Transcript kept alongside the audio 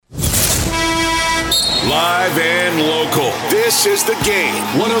Live and local. This is The Game.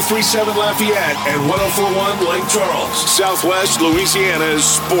 103.7 Lafayette and 104.1 Lake Charles. Southwest Louisiana's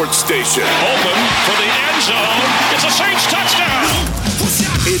sports station. Open for the end zone. It's a Saints touchdown.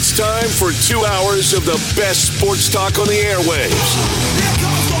 It's time for 2 hours of the best sports talk on the airwaves.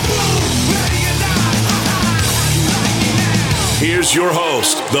 Here's your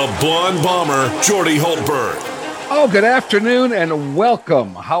host, the Blonde Bomber, Jordy Holtberg. Oh, good afternoon and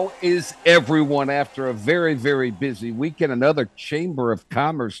welcome. How is everyone after a very, very busy weekend? Another Chamber of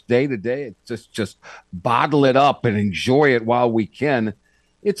Commerce day today. It's just bottle it up and enjoy it while we can.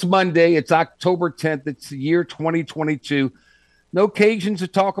 It's Monday. It's October 10th. It's the year 2022. No Cajuns to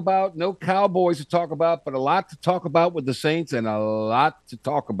talk about, no Cowboys to talk about, but a lot to talk about with the Saints and a lot to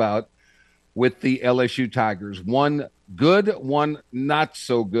talk about with the LSU Tigers. One good, one not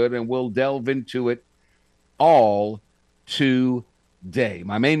so good, and we'll delve into it all today.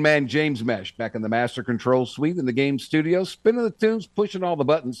 My main man, James Mesh, back in the Master Control Suite in the game studio, spinning the tunes, pushing all the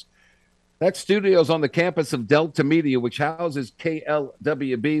buttons. That studio's on the campus of Delta Media, which houses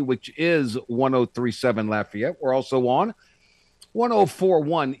KLWB, which is 103.7 Lafayette. We're also on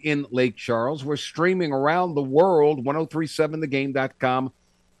 104.1 in Lake Charles. We're streaming around the world, 1037thegame.com,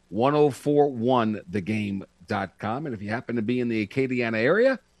 1041thegame.com. And if you happen to be in the Acadiana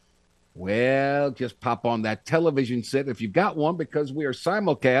area, well, just pop on that television set if you've got one, because we are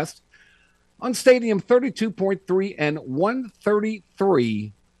simulcast on Stadium 32.3 and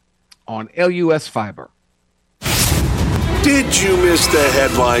 133 on LUS Fiber. Did you miss the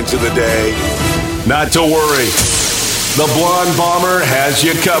headlines of the day? Not to worry. The Blonde Bomber has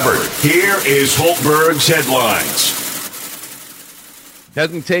you covered. Here is Holtberg's headlines.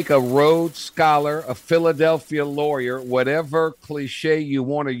 Doesn't take a Rhodes Scholar, a Philadelphia lawyer, whatever cliche you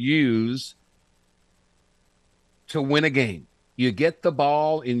want to use to win a game. You get the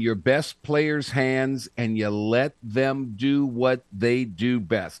ball in your best players' hands and you let them do what they do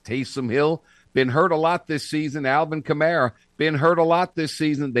best. Taysom Hill, been hurt a lot this season. Alvin Kamara, been hurt a lot this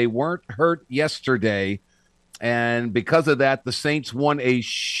season. They weren't hurt yesterday. And because of that, the Saints won a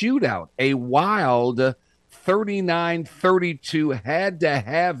shootout, a wild 39-32, had to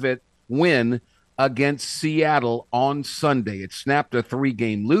have it win against Seattle on Sunday. It snapped a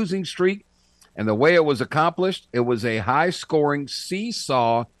 3-game losing streak, and the way it was accomplished, it was a high-scoring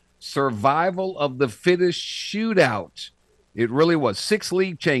seesaw survival of the fittest shootout. It really was. 6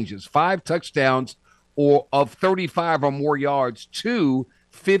 lead changes, 5 touchdowns or of 35 or more yards, 2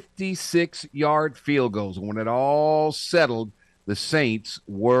 56-yard field goals. And when it all settled, the Saints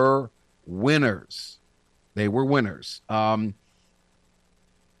were winners. They were winners. No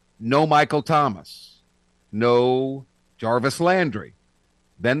Michael Thomas. No Jarvis Landry.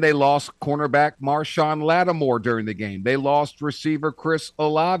 Then they lost cornerback Marshawn Lattimore during the game. They lost receiver Chris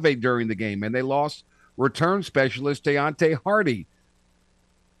Olave during the game. And they lost return specialist Deontay Hardy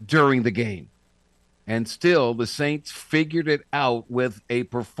during the game. And still, the Saints figured it out with a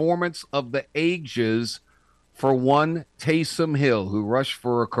performance of the ages for one Taysom Hill, who rushed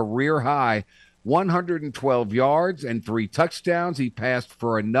for a career-high 112 yards and 3 touchdowns. He passed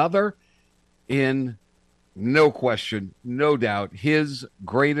for another in, no question, no doubt, his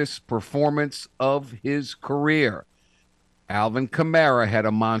greatest performance of his career. Alvin Kamara had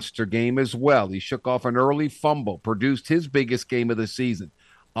a monster game as well. He shook off an early fumble, produced his biggest game of the season.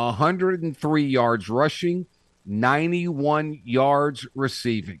 103 yards rushing, 91 yards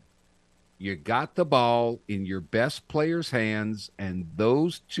receiving. You got the ball in your best players' hands, and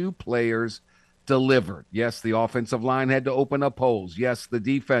those 2 players delivered. Yes, the offensive line had to open up holes. Yes, the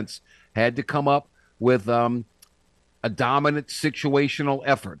defense had to come up with a dominant situational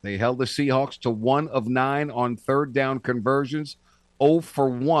effort. They held the Seahawks to 1 of 9 on third down conversions, 0 for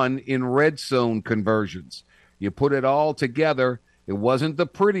 1 in red zone conversions. You put it all together, it wasn't the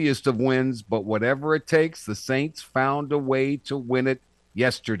prettiest of wins, but whatever it takes, the Saints found a way to win it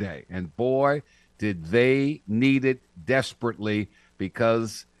yesterday. And boy, did they need it desperately,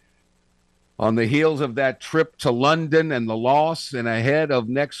 because on the heels of that trip to London and the loss, and ahead of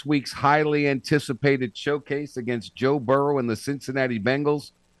next week's highly anticipated showcase against Joe Burrow and the Cincinnati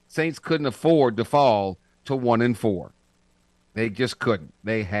Bengals, Saints couldn't afford to fall to 1-4. They just couldn't.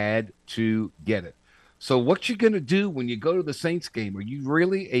 They had to get it. So what you going to do when you go to the Saints game? Are you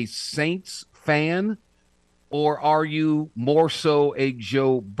really a Saints fan, or are you more so a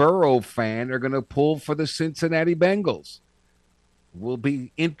Joe Burrow fan? Are going to pull for the Cincinnati Bengals? Will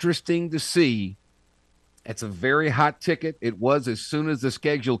be interesting to see. It's a very hot ticket. It was as soon as the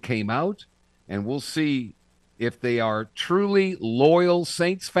schedule came out, and we'll see if they are truly loyal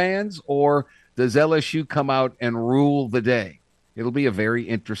Saints fans, or does LSU come out and rule the day? It'll be a very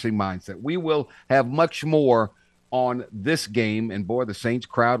interesting mindset. We will have much more on this game. And boy, the Saints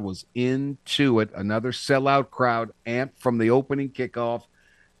crowd was into it. Another sellout crowd, amped from the opening kickoff.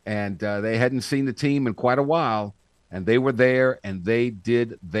 And they hadn't seen the team in quite a while. And they were there and they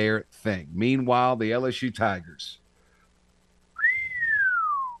did their thing. Meanwhile, the LSU Tigers.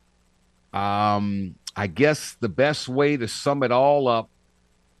 I guess the best way to sum it all up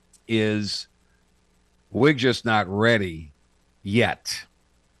is we're just not ready yet.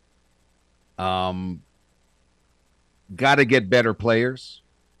 Got to get better players.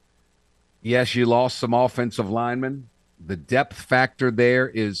 Yes, you lost some offensive linemen. The depth factor there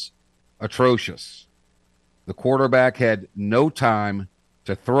is atrocious. The quarterback had no time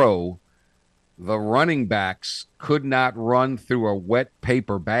to throw. The running backs could not run through a wet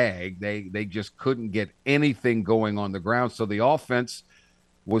paper bag. They just couldn't get anything going on the ground. So the offense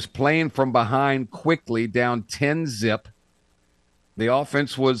was playing from behind quickly, down 10-zip. The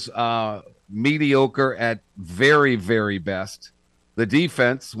offense was mediocre at very, very best. The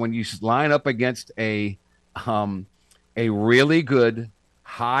defense, when you line up against a really good,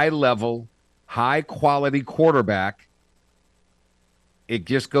 high-level, high-quality quarterback, it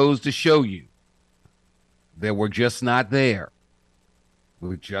just goes to show you that we're just not there.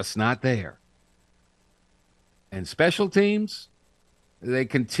 We're just not there. And special teams, they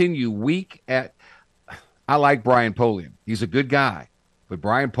continue weak at – I like Brian Polian. He's a good guy. But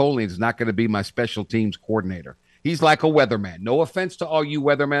Brian Polian is not going to be my special teams coordinator. He's like a weatherman. No offense to all you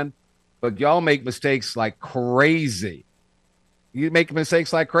weathermen, but y'all make mistakes like crazy. You make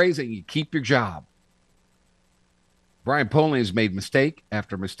mistakes like crazy, and you keep your job. Brian Polian has made mistake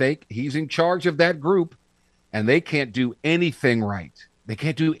after mistake. He's in charge of that group, and they can't do anything right. They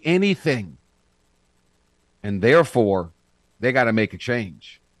can't do anything. And therefore, they got to make a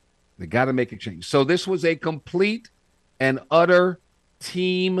change. They got to make a change. So this was a complete and utter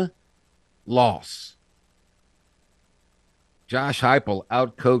team loss. Josh Heupel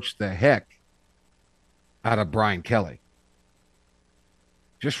outcoached the heck out of Brian Kelly.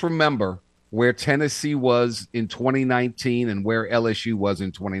 Just remember where Tennessee was in 2019 and where LSU was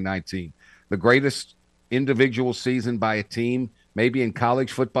in 2019. The greatest individual season by a team, maybe in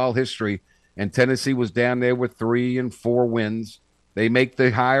college football history, and Tennessee was down there with 3 and 4 wins. They make the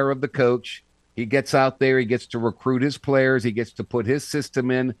hire of the coach. He gets out there. He gets to recruit his players. He gets to put his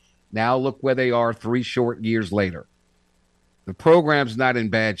system in. Now look where they are 3 short years later. The program's not in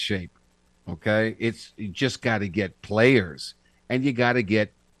bad shape, okay? You just got to get players, and you got to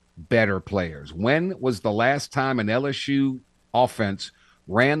get better players. When was the last time an LSU offense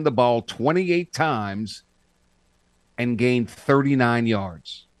ran the ball 28 times and gained 39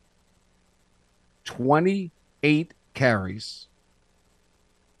 yards? 28 carries.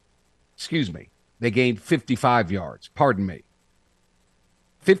 Excuse me. They gained 55 yards. Pardon me.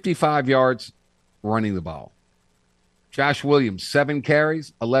 55 yards running the ball. Josh Williams, 7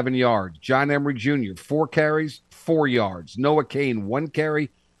 carries, 11 yards. John Emery Jr., 4 carries, 4 yards. Noah Cain, 1 carry,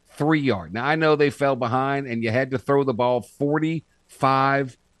 3 yards. Now, I know they fell behind, and you had to throw the ball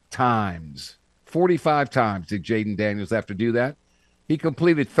 45 times. 45 times did Jaden Daniels have to do that. He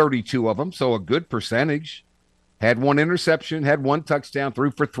completed 32 of them, so a good percentage. Had 1 interception, had 1 touchdown,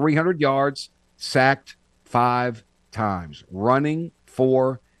 threw for 300 yards, sacked 5 times, running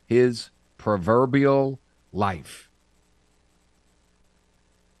for his proverbial life.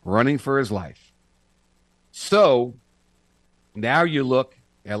 Running for his life. So now you look,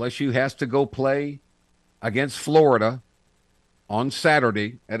 LSU has to go play against Florida on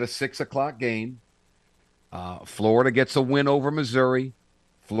Saturday at a 6 o'clock game. Florida gets a win over Missouri.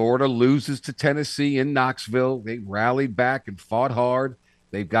 Florida loses to Tennessee in Knoxville. They rallied back and fought hard.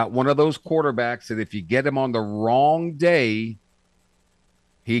 They've got one of those quarterbacks that if you get him on the wrong day,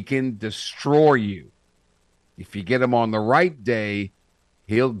 he can destroy you. If you get him on the right day,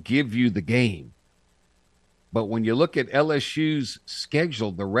 he'll give you the game. But when you look at LSU's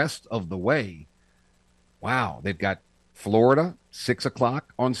schedule the rest of the way, wow, they've got Florida, 6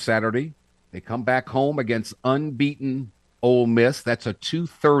 o'clock on Saturday. They come back home against unbeaten Ole Miss. That's a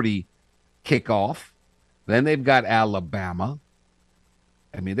 2:30 kickoff. Then they've got Alabama.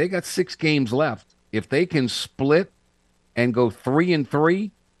 I mean, they got 6 games left. If they can split and go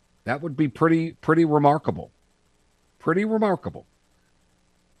 3-3, that would be pretty remarkable. Pretty remarkable.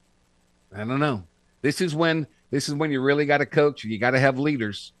 I don't know. This is when you really got to coach and you got to have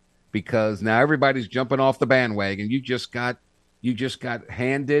leaders, because now everybody's jumping off the bandwagon. You just got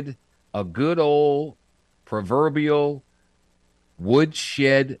handed a good old proverbial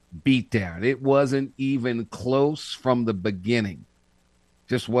woodshed beatdown. It wasn't even close from the beginning.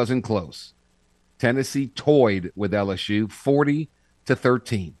 Just wasn't close. Tennessee toyed with LSU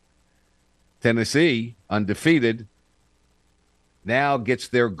 40-13. Tennessee, undefeated, now gets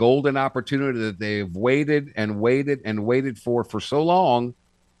their golden opportunity that they've waited and waited and waited for so long.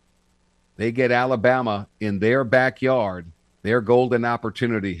 They get Alabama in their backyard. Their golden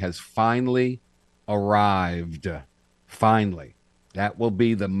opportunity has finally arrived. Finally. That will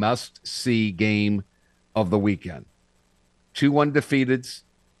be the must-see game of the weekend. 2 undefeateds.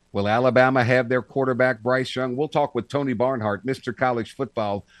 Will Alabama have their quarterback, Bryce Young? We'll talk with Tony Barnhart, Mr. College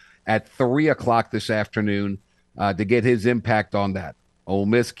Football, at 3 o'clock this afternoon to get his impact on that. Ole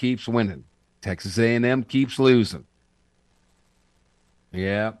Miss keeps winning. Texas A&M keeps losing.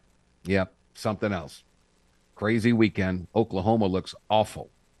 Yep, something else. Crazy weekend. Oklahoma looks awful.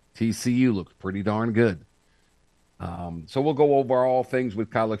 TCU looks pretty darn good. So we'll go over all things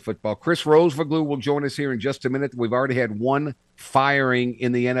with college football. Chris Rosvoglou will join us here in just a minute. We've already had one firing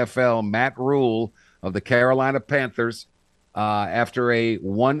in the NFL. Matt Rule of the Carolina Panthers, after a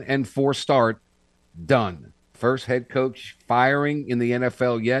 1-4 start, done. First head coach firing in the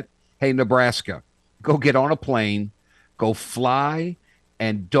NFL yet. Hey, Nebraska, go get on a plane, go fly,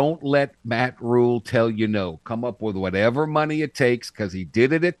 and don't let Matt Rule tell you no. Come up with whatever money it takes, because he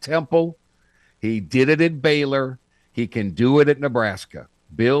did it at Temple. He did it at Baylor. He can do it at Nebraska.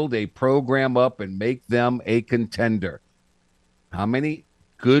 Build a program up and make them a contender. How many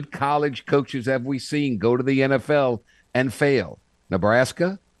good college coaches have we seen go to the NFL and fail?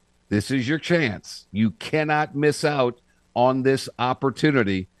 Nebraska, this is your chance. You cannot miss out on this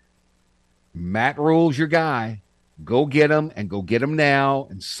opportunity. Matt Rule's your guy. Go get him, and go get him now,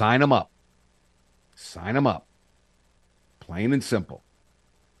 and sign him up. Sign him up. Plain and simple.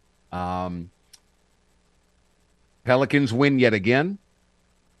 Pelicans win yet again.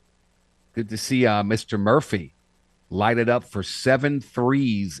 Good to see Mr. Murphy light it up for 7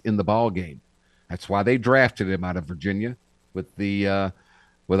 threes in the ball game. That's why they drafted him out of Virginia with a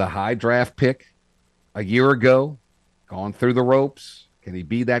high draft pick a year ago. Gone through the ropes. Can he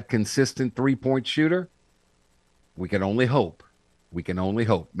be that consistent three-point shooter? We can only hope. We can only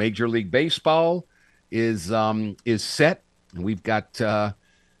hope. Major League Baseball is set. And we've got the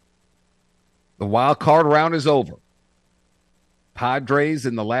wild card round is over. Padres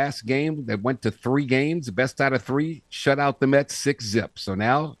in the last game that went to 3 games, the best out of 3, shut out the Mets 6-0. So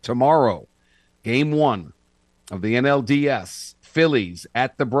now tomorrow, game 1 of the NLDS, Phillies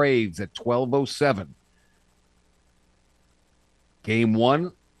at the Braves at 12:07. Game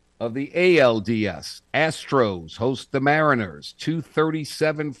 1 of the ALDS, Astros host the Mariners,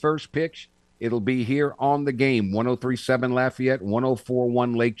 2:37 first pitch. It'll be here on the game, 103.7 Lafayette,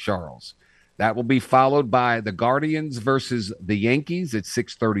 104.1 Lake Charles. That will be followed by the Guardians versus the Yankees at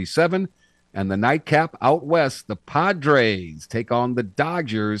 6:37. And the nightcap out west, the Padres take on the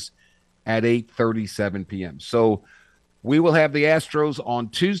Dodgers at 8:37 p.m. So we will have the Astros on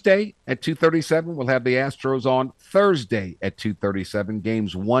Tuesday at 2:37. We'll have the Astros on Thursday at 2:37.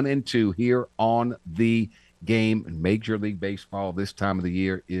 Games 1 and 2 here on the game. And Major League Baseball this time of the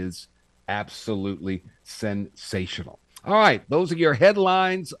year is absolutely sensational. All right, those are your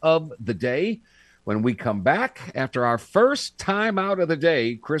headlines of the day. When we come back after our first time out of the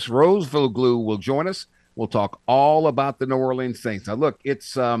day, Chris Rosvoglou will join us. We'll talk all about the New Orleans Saints. Now, look,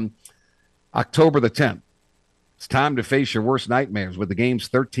 it's October the 10th. It's time to face your worst nightmares with the game's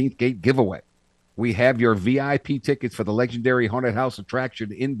 13th gate giveaway. We have your VIP tickets for the legendary Haunted House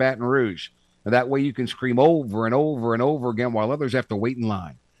attraction in Baton Rouge. And that way you can scream over and over and over again while others have to wait in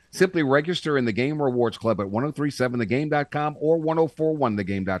line. Simply register in the Game Rewards Club at 1037thegame.com or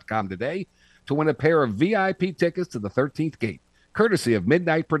 1041thegame.com today to win a pair of VIP tickets to the 13th Gate, courtesy of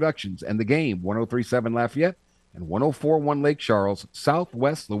Midnight Productions and the Game, 1037 Lafayette and 1041 Lake Charles,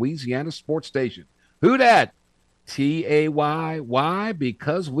 Southwest Louisiana Sports Station. Who dat? T-A-Y. Why?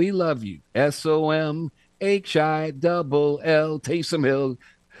 Because we love you. SOMHILL. Taysom Hill.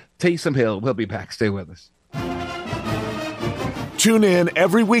 Taysom Hill. We'll be back. Stay with us. Tune in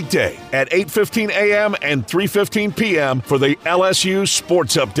every weekday at 8:15 a.m. and 3:15 p.m. for the LSU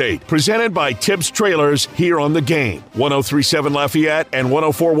Sports Update, presented by Tibbs Trailers here on the Game, 1037 Lafayette and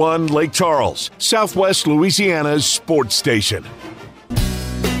 1041 Lake Charles, Southwest Louisiana's sports station.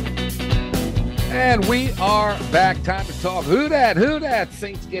 And we are back. Time to talk. Who dat?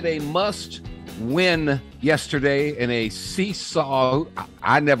 Saints get a must-win yesterday in a seesaw.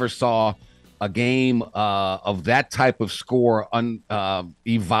 I never saw a game of that type of score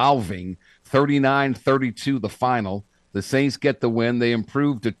evolving. 39-32 the final. The Saints get the win. They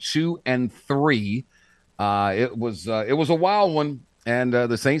improved to 2-3. It was a wild one, and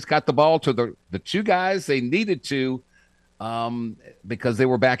the Saints got the ball to the 2 guys they needed to because they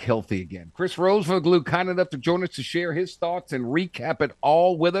were back healthy again. Chris Rosvoglou, kind enough to join us to share his thoughts and recap it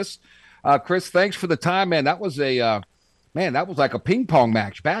all with us. Chris, thanks for the time, man. That was that was like a ping pong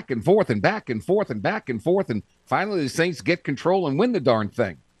match, back and forth and back and forth and back and forth, and finally the Saints get control and win the darn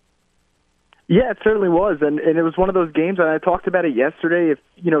thing. Yeah, it certainly was, and it was one of those games, and I talked about it yesterday.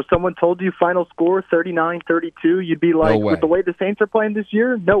 If someone told you final score 39-32, you'd be like, with the way the Saints are playing this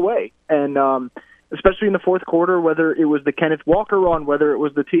year, no way. And especially in the fourth quarter, whether it was the Kenneth Walker run, whether it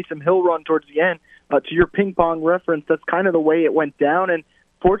was the Taysom Hill run towards the end, to your ping pong reference, that's kind of the way it went down. And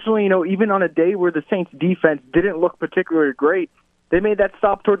fortunately, even on a day where the Saints defense didn't look particularly great, they made that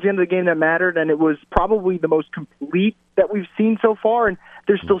stop towards the end of the game that mattered, and it was probably the most complete that we've seen so far. And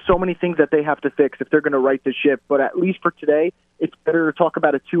there's still so many things that they have to fix if they're going to right the ship. But at least for today, it's better to talk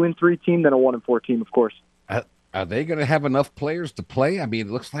about a 2-3 team than a 1-4 team, of course. Are they going to have enough players to play? I mean,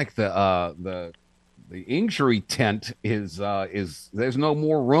 it looks like the injury tent is there's no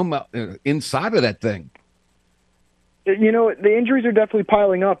more room inside of that thing. The injuries are definitely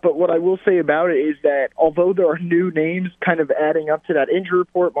piling up, but what I will say about it is that although there are new names kind of adding up to that injury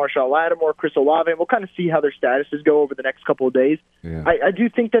report, Marshon Lattimore, Chris Olave, and we'll kind of see how their statuses go over the next couple of days. Yeah. I do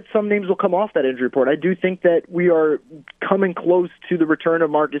think that some names will come off that injury report. I do think that we are coming close to the return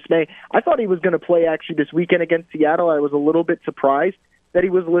of Marcus May. I thought he was going to play actually this weekend against Seattle. I was a little bit surprised that he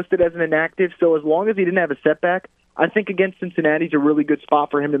was listed as an inactive, so as long as he didn't have a setback, I think against Cincinnati is a really good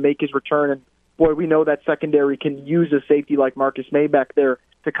spot for him to make his return. And boy, we know that secondary can use a safety like Marcus May back there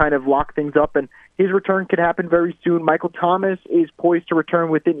to kind of lock things up, and his return could happen very soon. Michael Thomas is poised to return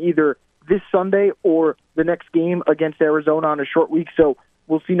within either this Sunday or the next game against Arizona on a short week, so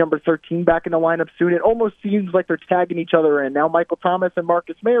we'll see number 13 back in the lineup soon. It almost seems like they're tagging each other in. Now Michael Thomas and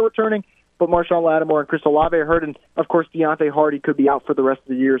Marcus May are returning, but Marshon Lattimore and Chris Olave are hurt, and of course Deontay Hardy could be out for the rest of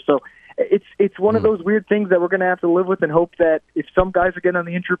the year. So it's one of those weird things that we're going to have to live with and hope that if some guys are getting on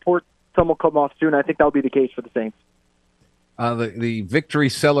the injury report, some will come off soon. I think that'll be the case for the Saints. The victory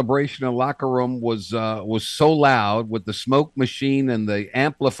celebration in the locker room was so loud with the smoke machine and the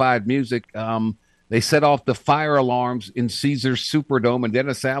amplified music. They set off the fire alarms in Caesars Superdome, and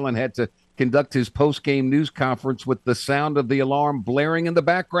Dennis Allen had to conduct his post-game news conference with the sound of the alarm blaring in the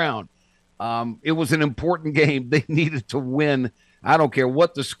background. It was an important game. They needed to win. I don't care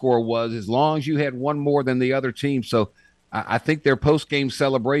what the score was, as long as you had one more than the other team. So I think their post-game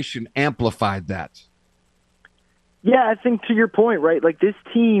celebration amplified that. Yeah, I think to your point, right, like this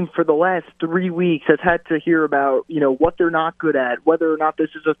team for the last 3 weeks has had to hear about, what they're not good at, whether or not this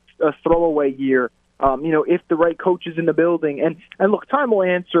is a throwaway year, if the right coach is in the building. And look, time will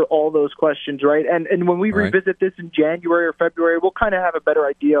answer all those questions, right? And when we revisit this in January or February, we'll kind of have a better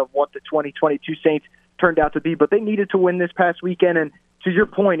idea of what the 2022 Saints turned out to be. But they needed to win this past weekend, and to your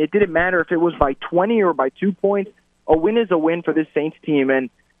point, it didn't matter if it was by 20 or by 2 points. A win is a win for this Saints team, and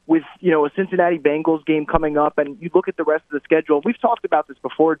with a Cincinnati Bengals game coming up, and you look at the rest of the schedule, we've talked about this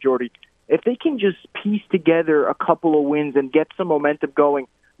before, Jordy. If they can just piece together a couple of wins and get some momentum going,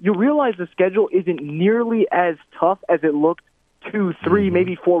 you realize the schedule isn't nearly as tough as it looked 2, 3,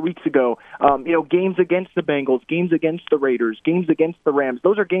 maybe 4 weeks ago. Games against the Bengals, games against the Raiders, games against the Rams.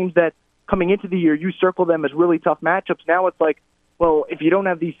 Those are games that coming into the year you circle them as really tough matchups. Now it's like, well, if you don't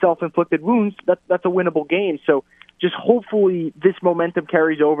have these self-inflicted wounds, that's a winnable game. So just hopefully this momentum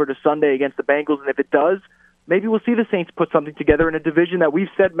carries over to Sunday against the Bengals, and if it does, maybe we'll see the Saints put something together in a division that we've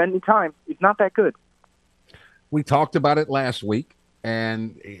said many times is not that good. We talked about it last week,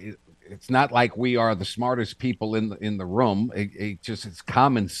 and it's not like we are the smartest people in the room. It's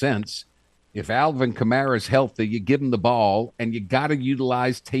common sense. If Alvin Kamara is healthy, you give him the ball, and you got to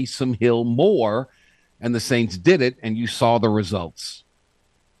utilize Taysom Hill more, and the Saints did it, and you saw the results.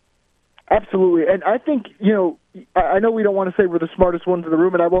 Absolutely. And I think, I know we don't want to say we're the smartest ones in the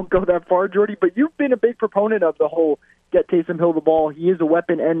room, and I won't go that far, Jordy, but you've been a big proponent of the whole get Taysom Hill the ball. He is a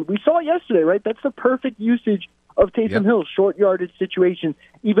weapon, and we saw it yesterday, right? That's the perfect usage of Taysom Hill, short yardage situations,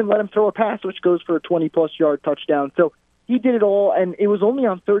 even let him throw a pass, which goes for a 20-plus yard touchdown. So he did it all, and it was only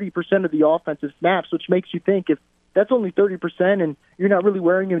on 30% of the offensive snaps, which makes you think if that's only 30% and you're not really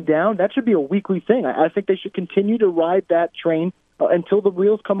wearing him down, that should be a weekly thing. I think they should continue to ride that train until the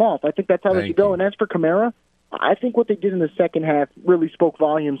wheels come off. I think that's how they should go. And as for Kamara, I think what they did in the second half really spoke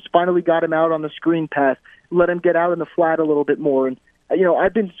volumes. Finally got him out on the screen pass, let him get out in the flat a little bit more. And,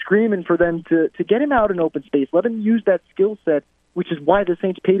 I've been screaming for them to get him out in open space, let him use that skill set, which is why the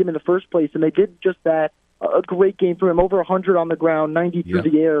Saints paid him in the first place. And they did just that. A great game for him, over 100 on the ground, 90 through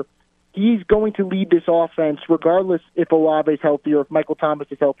the air. He's going to lead this offense regardless if Olave is healthy or if Michael Thomas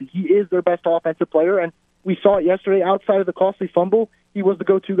is healthy. He is their best offensive player, and we saw it yesterday. Outside of the costly fumble, he was the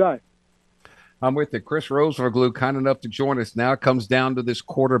go-to guy. I'm with you. Chris Rosenberg, kind enough to join us. Now it comes down to this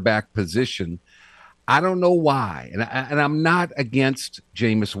quarterback position. I don't know why, and I'm not against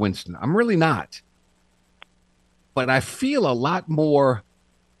Jameis Winston. I'm really not. But I feel a lot more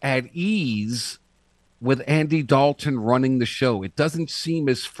at ease with Andy Dalton running the show. It doesn't seem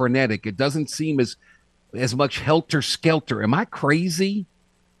as frenetic. It doesn't seem as much helter-skelter. Am I crazy?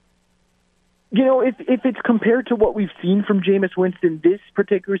 You know, if it's compared to what we've seen from Jameis Winston this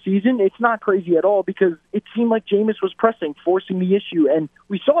particular season, it's not crazy at all because it seemed like Jameis was pressing, forcing the issue, and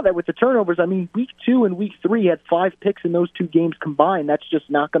we saw that with the turnovers. I mean, week 2 and week 3 had 5 picks in those 2 games combined. That's just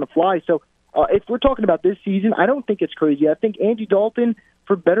not going to fly. So if we're talking about this season, I don't think it's crazy. I think Andy Dalton,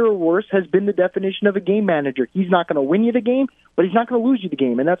 for better or worse, has been the definition of a game manager. He's not going to win you the game, but he's not going to lose you the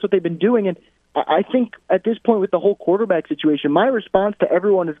game, and that's what they've been doing. And I think at this point with the whole quarterback situation, my response to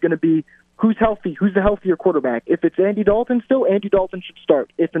everyone is going to be, who's healthy? Who's the healthier quarterback? If it's Andy Dalton still, Andy Dalton should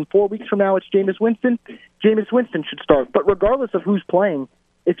start. If in 4 weeks from now it's Jameis Winston should start. But regardless of who's playing,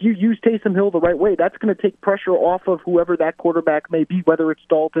 if you use Taysom Hill the right way, that's going to take pressure off of whoever that quarterback may be, whether it's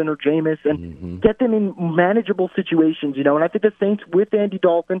Dalton or Jameis, and get them in manageable situations, you know. And I think the Saints with Andy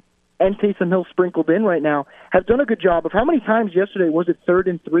Dalton and Taysom Hill sprinkled in right now have done a good job of how many times yesterday was it 3rd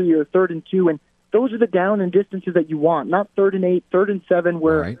and 3 or 3rd and 2, and those are the down and distances that you want, not 3rd and 8, 3rd and 7,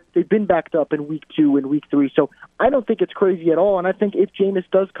 where they've been backed up in week 2 and week 3. So I don't think it's crazy at all. And I think if Jameis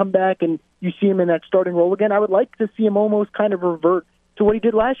does come back and you see him in that starting role again, I would like to see him almost kind of revert to what he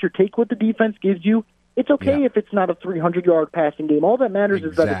did last year. Take what the defense gives you. It's okay if it's not a 300-yard passing game. All that matters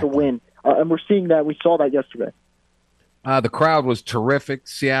is that it's a win. And we're seeing that. We saw that yesterday. The crowd was terrific.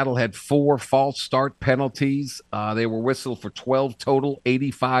 Seattle had 4 false start penalties. They were whistled for 12 total,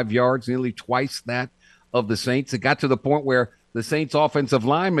 85 yards, nearly twice that of the Saints. It got to the point where the Saints offensive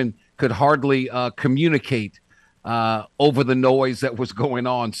linemen could hardly communicate over the noise that was going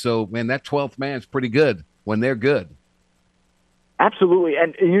on. So, man, that 12th man is pretty good when they're good. Absolutely.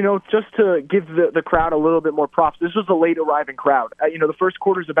 And, you know, just to give the crowd a little bit more props, this was a late arriving crowd. You know, the first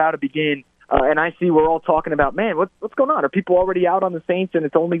quarter's about to begin. And I see we're all talking about, man, what's going on? Are people already out on the Saints and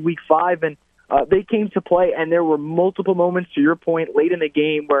it's only week 5? And they came to play, and there were multiple moments, to your point, late in the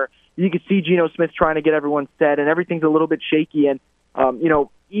game where you could see Geno Smith trying to get everyone set, and everything's a little bit shaky. And, you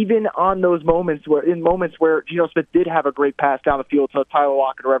know, even on those moments where Geno Smith did have a great pass down the field to Tyler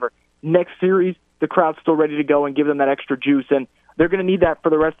Lockett or whatever, next series, the crowd's still ready to go and give them that extra juice. And they're going to need that for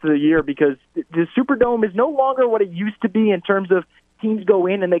the rest of the year because the Superdome is no longer what it used to be in terms of teams go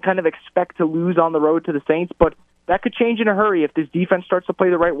in and they kind of expect to lose on the road to the Saints, but that could change in a hurry if this defense starts to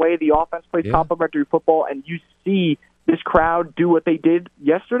play the right way, the offense plays complementary football, and you see this crowd do what they did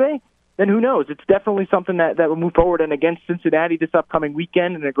yesterday, then who knows? It's definitely something that will move forward. And against Cincinnati this upcoming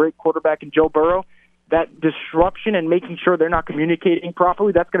weekend and a great quarterback in Joe Burrow, that disruption and making sure they're not communicating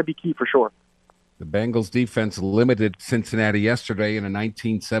properly, that's going to be key for sure. The Bengals defense limited Cincinnati yesterday in a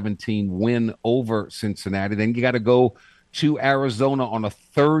 19-17 win over Cincinnati. Then you got to go to Arizona on a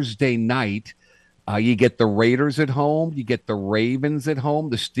Thursday night. You get the Raiders at home. You get the Ravens at home.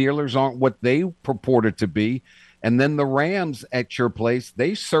 The Steelers aren't what they purported to be. And then the Rams at your place,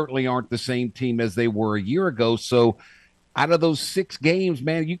 they certainly aren't the same team as they were a year ago. So out of those 6 games,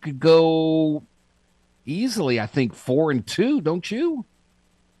 man, you could go easily, I think, 4-2, don't you?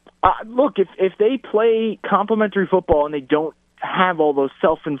 Look, if they play complimentary football and they don't have all those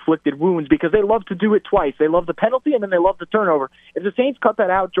self-inflicted wounds, because they love to do it twice. They love the penalty and then they love the turnover. If the Saints cut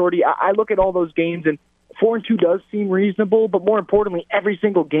that out, Jordy, I look at all those games and 4-2 does seem reasonable, but more importantly, every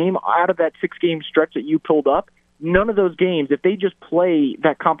single game out of that 6-game stretch that you pulled up, none of those games, if they just play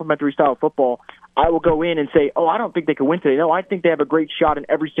that complimentary style of football, I will go in and say, I don't think they can win today. No, I think they have a great shot in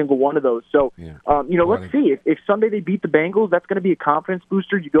every single one of those. So, let's see. If Sunday they beat the Bengals, that's going to be a confidence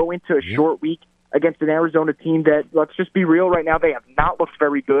booster. You go into a short week against an Arizona team that, let's just be real right now, they have not looked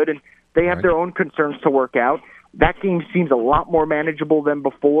very good, and they have their own concerns to work out. That game seems a lot more manageable than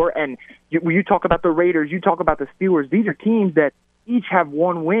before. And when you talk about the Raiders, you talk about the Steelers, these are teams that each have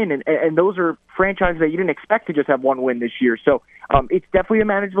one win, and those are franchises that you didn't expect to just have one win this year. So it's definitely a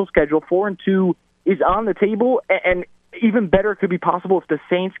manageable schedule. 4-2 is on the table, and even better could be possible if the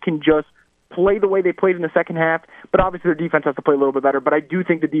Saints can just play the way they played in the second half. But obviously their defense has to play a little bit better. But I do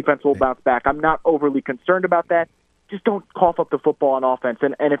think the defense will bounce back. I'm not overly concerned about that. Just don't cough up the football on offense.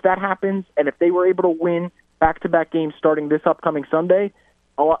 And if that happens, and if they were able to win back-to-back games starting this upcoming Sunday,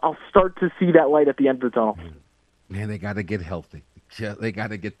 I'll start to see that light at the end of the tunnel. Man, they got to get healthy. They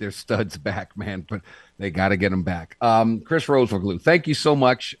got to get their studs back, man, but they got to get them back. Chris Rosenberg, thank you so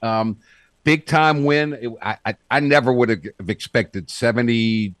much. Big-time win. I never would have expected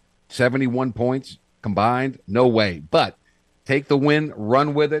 71 points combined. No way. But Take the win,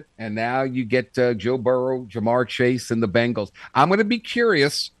 run with it, and now you get Joe Burrow, Jamar Chase, and the Bengals. I'm going to be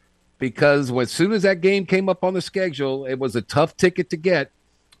curious because as soon as that game came up on the schedule, it was a tough ticket to get.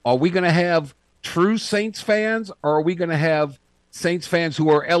 Are we going to have true Saints fans, or are we going to have Saints fans who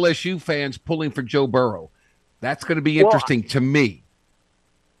are LSU fans pulling for Joe Burrow? That's going to be interesting to me.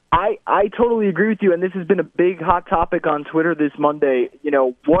 I totally agree with you, and this has been a big hot topic on Twitter this Monday. You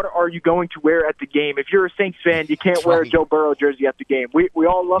know, what are you going to wear at the game? If you're a Saints fan, you can't wear a Joe Burrow jersey at the game. We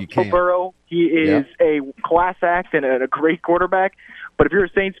all love Joe Burrow. He is a class act and a great quarterback. But if you're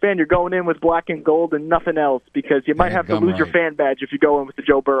a Saints fan, you're going in with black and gold and nothing else because you might have to lose your fan badge if you go in with the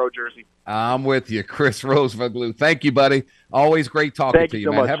Joe Burrow jersey. I'm with you, Chris Roseveglou. Thank you, buddy. Always great talking to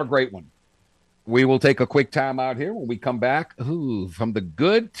you, man. Have a great one. We will take a quick time out here when we come back. From the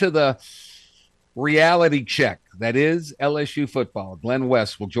good to the reality check, that is LSU football. Glenn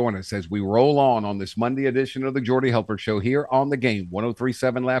West will join us as we roll on this Monday edition of the Jordy Helper Show here on The Game.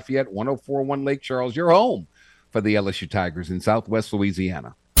 103.7 Lafayette, 104.1 Lake Charles, your home for the LSU Tigers in Southwest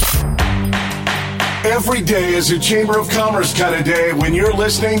Louisiana. Every day is a Chamber of Commerce kind of day when you're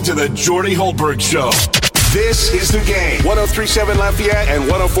listening to the Jordy Holberg Show. This is The Game. 103.7 Lafayette and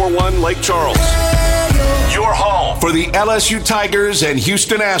 104.1 Lake Charles. Your home for the LSU Tigers and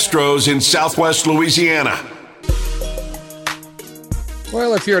Houston Astros in Southwest Louisiana.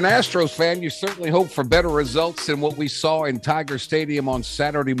 Well, if you're an Astros fan, you certainly hope for better results than what we saw in Tiger Stadium on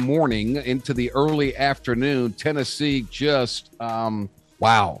Saturday morning into the early afternoon. Tennessee just, 40-13.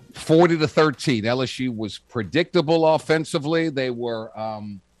 LSU was predictable offensively. They were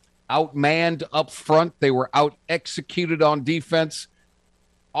outmanned up front. They were out-executed on defense,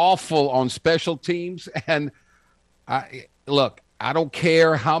 awful on special teams. And I don't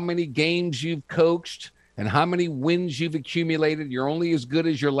care how many games you've coached and how many wins you've accumulated. You're only as good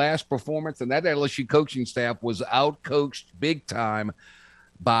as your last performance. And that LSU coaching staff was out-coached big time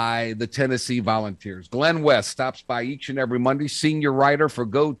by the Tennessee Volunteers. Glenn West stops by each and every Monday, senior writer for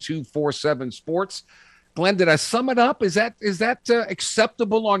Go247 Sports. Glenn, did I sum it up? Is that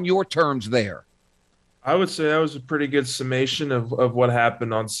acceptable on your terms there? I would say that was a pretty good summation of what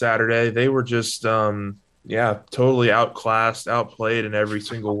happened on Saturday. They were just, totally outclassed, outplayed in every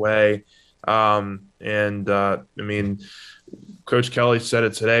single way. I mean, Coach Kelly said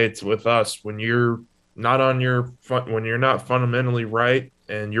it today. It's with us when you're not when you're not fundamentally right,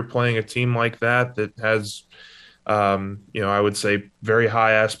 and you're playing a team like that has. I would say very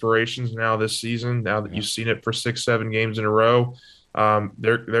high aspirations now this season. Now that you've seen it for 6-7 games in a row,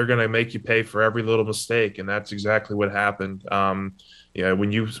 they're going to make you pay for every little mistake, and that's exactly what happened.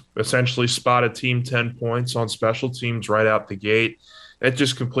 When you essentially spot a team 10 points on special teams right out the gate, it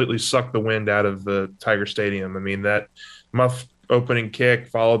just completely sucked the wind out of the Tiger Stadium. I mean, that muff opening kick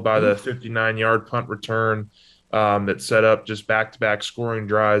followed by the 59-yard punt return that set up just back-to-back scoring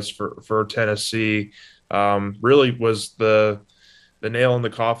drives for Tennessee. Really was the nail in the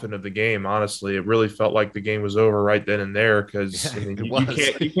coffin of the game. Honestly, it really felt like the game was over right then and there because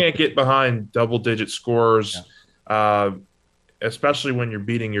you can't get behind double-digit scores, especially when you're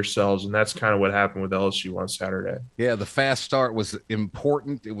beating yourselves, and that's kind of what happened with LSU on Saturday. Yeah, the fast start was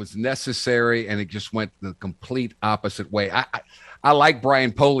important. It was necessary, and it just went the complete opposite way. I like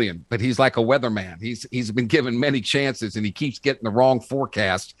Brian Polian, but he's like a weatherman. He's been given many chances, and he keeps getting the wrong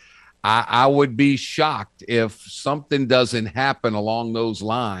forecast. I would be shocked if something doesn't happen along those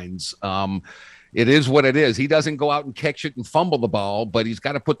lines. It is what it is. He doesn't go out and catch it and fumble the ball, but he's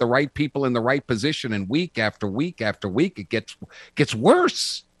got to put the right people in the right position. And week after week after week, it gets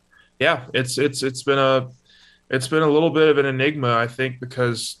worse. Yeah, it's been a little bit of an enigma, I think,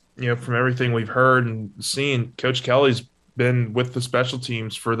 because from everything we've heard and seen, Coach Kelly's been with the special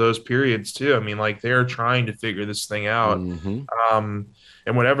teams for those periods too. I mean, like they're trying to figure this thing out. Mm-hmm.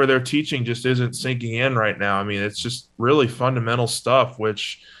 And whatever they're teaching just isn't sinking in right now. I mean, it's just really fundamental stuff,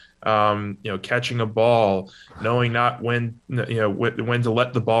 which, catching a ball, knowing not when to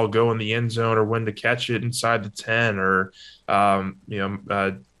let the ball go in the end zone or when to catch it inside the 10 or, how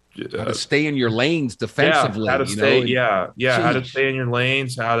to stay in your lanes defensively. How to stay in your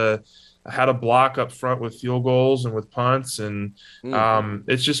lanes, how to block up front with field goals and with punts. And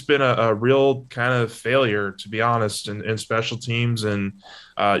it's just been a real kind of failure, to be honest, in special teams. And,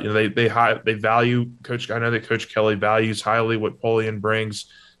 they value Coach. I know that Coach Kelly values highly what Polian brings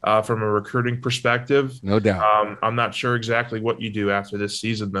from a recruiting perspective. No doubt. I'm not sure exactly what you do after this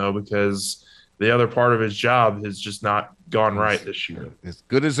season, though, because the other part of his job has just not gone right this year. As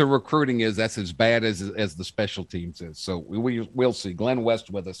good as the recruiting is, that's as bad as the special teams is. So we'll see. Glenn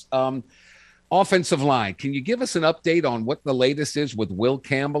West with us. Offensive line, can you give us an update on what the latest is with Will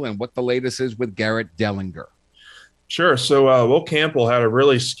Campbell and what the latest is with Garrett Dellinger? Sure. So Will Campbell had a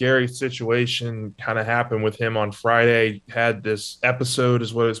really scary situation kind of happen with him on Friday. Had this episode,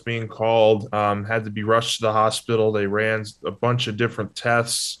 is what it's being called. Had to be rushed to the hospital. They ran a bunch of different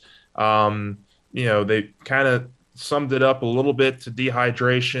tests. Um, they kind of summed it up a little bit to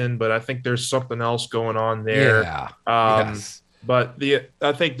dehydration, but I think there's something else going on there. Yeah. Yes. But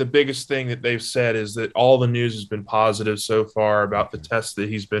I think the biggest thing that they've said is that all the news has been positive so far about the tests that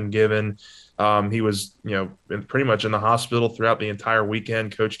he's been given. He was, pretty much in the hospital throughout the entire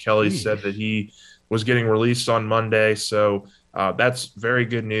weekend. Coach Kelly said that he was getting released on Monday. So that's very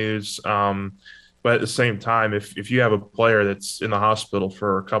good news. But at the same time, if you have a player that's in the hospital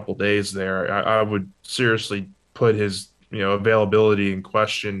for a couple days there, I would seriously put his availability in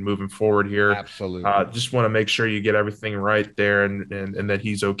question moving forward here. Absolutely. Just want to make sure you get everything right there and that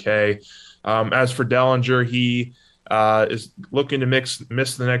he's okay. As for Dellinger, he is looking to miss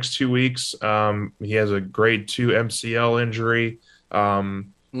the next 2 weeks. He has a grade 2 MCL injury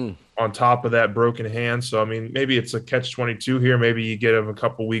on top of that broken hand. So, I mean, maybe it's a catch-22 here. Maybe you get him a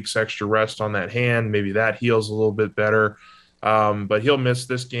couple weeks extra rest on that hand. Maybe that heals a little bit better. But he'll miss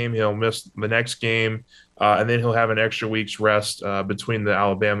this game. He'll miss the next game. And then he'll have an extra week's rest between the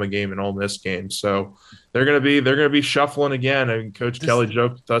Alabama game and Ole Miss game. So they're going to be shuffling again. I mean, Coach Kelly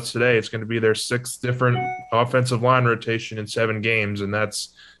joked with us today. It's going to be their 6th different offensive line rotation in 7 games, and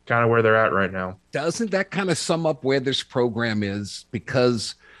that's kind of where they're at right now. Doesn't that kind of sum up where this program is?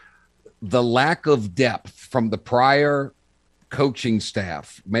 Because the lack of depth from the prior coaching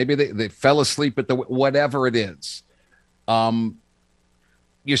staff, maybe they fell asleep at the whatever it is.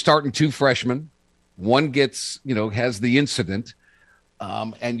 You're starting 2 freshmen. One gets, has the incident,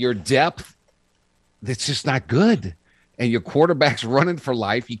 and your depth, that's just not good. And your quarterback's running for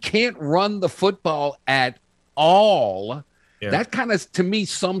life. You can't run the football at all. Yeah. That kind of, to me,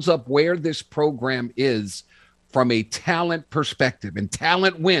 sums up where this program is from a talent perspective. And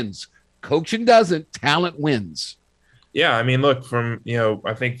talent wins. Coaching doesn't. Talent wins. Yeah, I mean, look, from,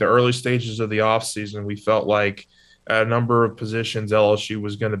 I think the early stages of the offseason, we felt like a number of positions LSU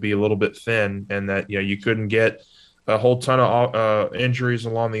was going to be a little bit thin, and that you couldn't get a whole ton of injuries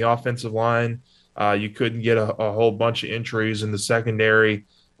along the offensive line. You couldn't get a whole bunch of injuries in the secondary.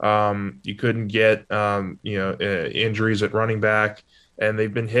 You couldn't get injuries at running back, and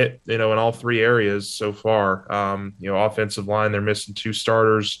they've been hit in all 3 areas so far. Offensive line, they're missing 2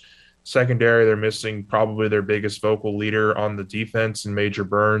 starters. Secondary, they're missing probably their biggest vocal leader on the defense in Major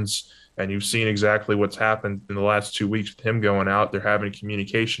Burns. And you've seen exactly what's happened in the last 2 weeks with him going out. They're having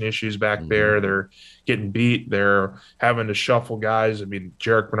communication issues back there. They're getting beat. They're having to shuffle guys. I mean,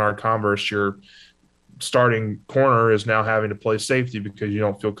 Jarek Bernard-Converse, your starting corner, is now having to play safety because you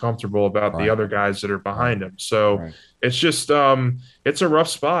don't feel comfortable about the other guys that are behind him. So it's just it's a rough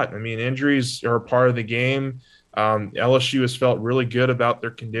spot. I mean, injuries are a part of the game. LSU has felt really good about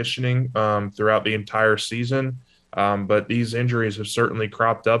their conditioning throughout the entire season. But these injuries have certainly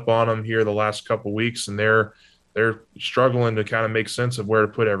cropped up on them here the last couple of weeks, and they're struggling to kind of make sense of where to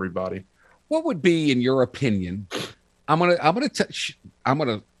put everybody. What would be, in your opinion? I'm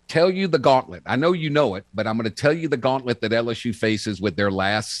gonna tell you the gauntlet. I know you know it, but I'm gonna tell you the gauntlet that LSU faces with their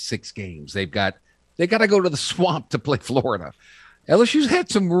last 6 games. They got to go to the swamp to play Florida. LSU's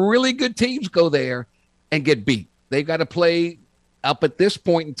had some really good teams go there and get beat. They've got to play, up at this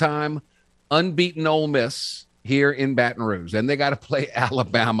point in time, unbeaten Ole Miss here in Baton Rouge. And they got to play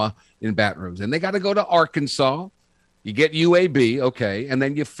Alabama in Baton Rouge. And they got to go to Arkansas. You get UAB, okay, and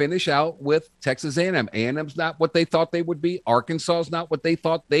then you finish out with Texas A&M. A&M's not what they thought they would be. Arkansas's not what they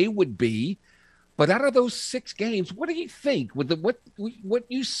thought they would be. But out of those 6 games, what do you think with what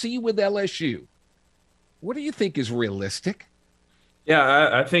you see with LSU? What do you think is realistic?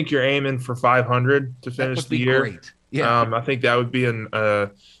 Yeah, I think you're aiming for 500 to finish the year. Great. Yeah, I think that would be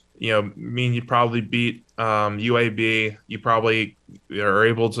mean you probably beat UAB. You probably are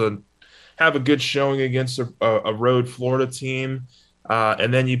able to have a good showing against a road Florida team.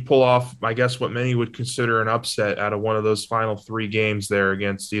 And then you pull off, I guess, what many would consider an upset out of one of those final 3 games there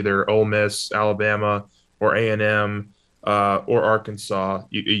against either Ole Miss, Alabama, or A&M, or Arkansas.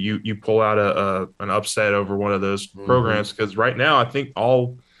 You pull out an upset over one of those programs, because right now I think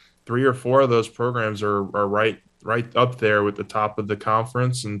all 3 or 4 of those programs are right up there with the top of the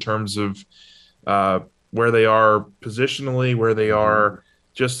conference in terms of where they are positionally, where they are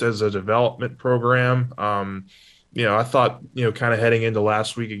just as a development program. I thought, kind of heading into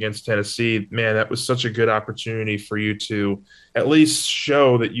last week against Tennessee, man, that was such a good opportunity for you to at least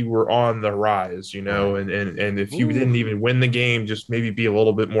show that you were on the rise, and if you didn't even win the game, just maybe be a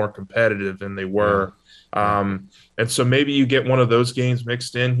little bit more competitive than they were. And so maybe you get one of those games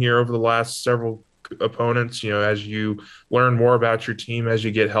mixed in here over the last opponents. As you learn more about your team, as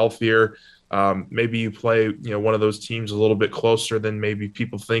you get healthier, maybe you play one of those teams a little bit closer than maybe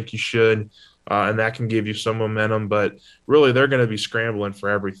people think you should, and that can give you some momentum. But really, they're going to be scrambling for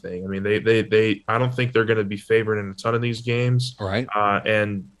everything. I mean, I don't think they're going to be favored in a ton of these games, right?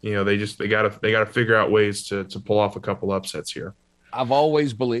 And they got to figure out ways to pull off a couple upsets here. I've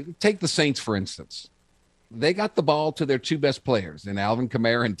always believed. Take the Saints for instance. They got the ball to their two best players, in Alvin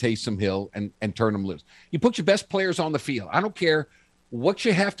Kamara and Taysom Hill, and turn them loose. You put your best players on the field. I don't care what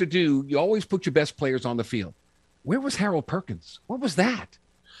you have to do. You always put your best players on the field. Where was Harold Perkins? What was that?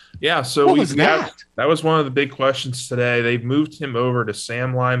 Yeah, so that was one of the big questions today. They've moved him over to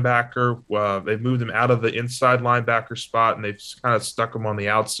Sam linebacker. They've moved him out of the inside linebacker spot, and they've kind of stuck him on the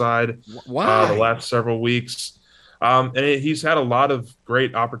outside. Why? The last several weeks. And he's had a lot of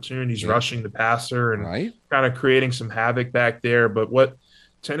great opportunities rushing the passer and kind of creating some havoc back there. But what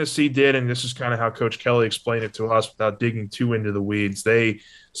Tennessee did, and this is kind of how Coach Kelly explained it to us without digging too into the weeds, they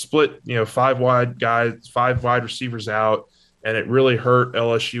split, 5 wide receivers out, and it really hurt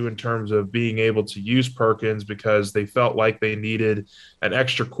LSU in terms of being able to use Perkins because they felt like they needed an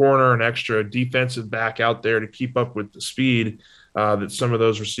extra corner, an extra defensive back out there to keep up with the speed that some of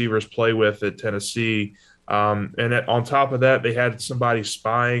those receivers play with at Tennessee. And on top of that, they had somebody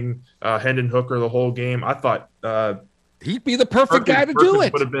spying Hendon Hooker the whole game. I thought he'd be the perfect guy to do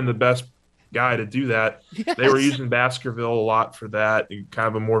it. Would have been the best guy to do that. Yes. They were using Baskerville a lot for that, kind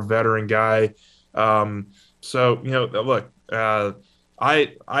of a more veteran guy. So, look,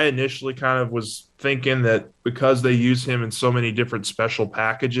 I initially kind of was thinking that because they use him in so many different special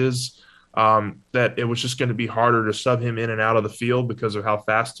packages, that it was just going to be harder to sub him in and out of the field because of how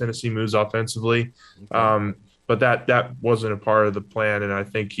fast Tennessee moves offensively. Okay. But that wasn't a part of the plan, and I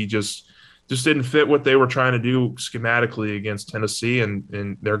think he just didn't fit what they were trying to do schematically against Tennessee,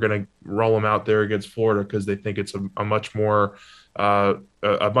 and they're going to roll him out there against Florida because they think it's a much better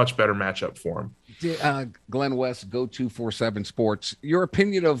matchup for him. Glenn West, Go 247 Sports. Your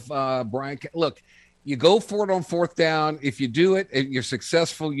opinion of Brian? Look. You go for it on fourth down. If you do it and you're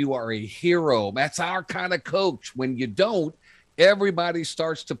successful, you are a hero. That's our kind of coach. When you don't, everybody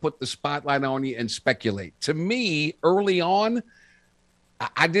starts to put the spotlight on you and speculate. To me, early on,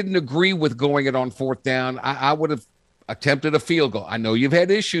 I didn't agree with going it on fourth down. I would have attempted a field goal. I know you've had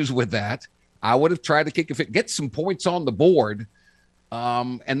issues with that. I would have tried to get some points on the board.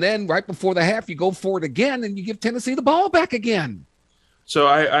 And then right before the half, you go for it again and you give Tennessee the ball back again. So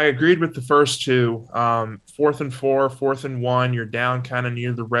I agreed with the first two. 4th and 4, 4th and 1, you're down kind of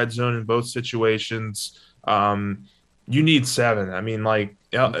near the red zone in both situations. You need 7. I mean,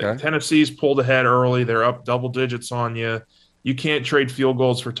 Tennessee's pulled ahead early. They're up double digits on you. You can't trade field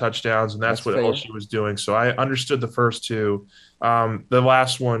goals for touchdowns, and that's what fair. LSU was doing. So I understood the first two. The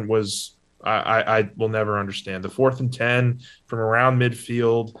last one was I will never understand. The 4th and 10 from around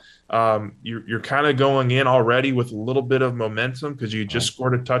midfield. You're kind of going in already with a little bit of momentum because you just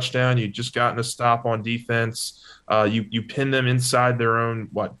scored a touchdown. You just gotten a stop on defense. You pin them inside their own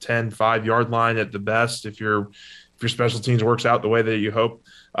 5-yard line at the best if your special teams works out the way that you hope.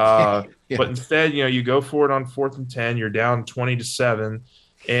 But instead, you go for it on 4th and 10. You're down 20-7,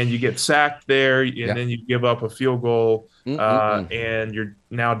 and you get sacked there, and then you give up a field goal, and you're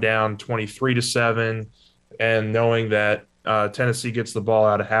now down 23-7. And knowing that Tennessee gets the ball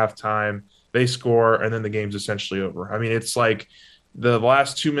out at halftime, they score, and then the game's essentially over. I mean, it's like the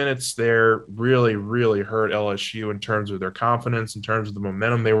last 2 minutes there really, really hurt LSU in terms of their confidence, in terms of the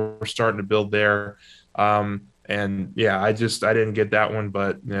momentum they were starting to build there. And I didn't get that one,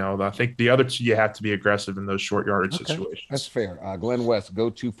 but I think the other two, you have to be aggressive in those short yardage situations. That's fair. Glenn West, Go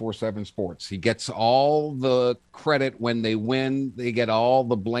 247 Sports. He gets all the credit when they win. They get all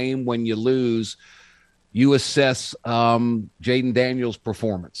the blame when you lose. You assess Jayden Daniels'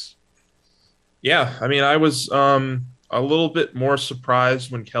 performance. Yeah, I mean, I was a little bit more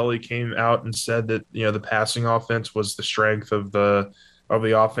surprised when Kelly came out and said that the passing offense was the strength of the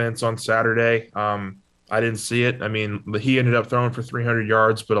offense on Saturday. I didn't see it. I mean, he ended up throwing for 300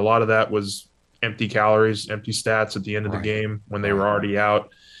 yards, but a lot of that was empty calories, empty stats at the end of the game when they were already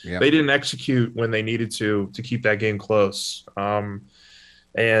out. Yep. They didn't execute when they needed to keep that game close. And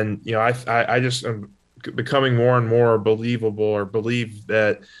I just am becoming more and more believable, or believe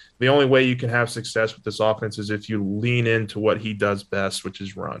that the only way you can have success with this offense is if you lean into what he does best, which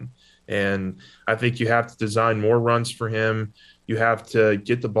is run. And I think you have to design more runs for him. You have to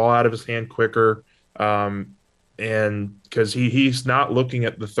get the ball out of his hand quicker. And because he's not looking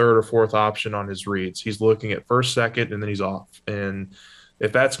at the third or fourth option on his reads. He's looking at first, second, and then he's off. And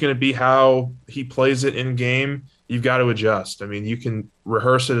if that's going to be how he plays it in game, you've got to adjust. I mean, you can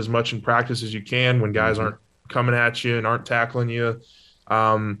rehearse it as much in practice as you can when guys aren't coming at you and aren't tackling you.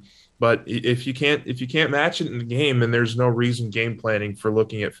 But if you can't match it in the game, then there's no reason game planning for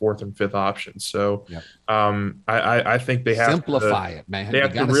looking at fourth and fifth options. So I think they have simplify it, man. They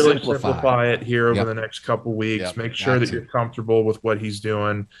have to really simplify it here over the next couple weeks. Make sure that you're comfortable with what he's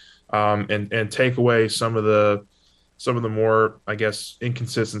doing, and take away some of the more, I guess,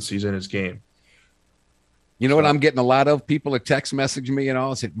 inconsistencies in his game. You know what I'm getting a lot of? People are text messaging me and all.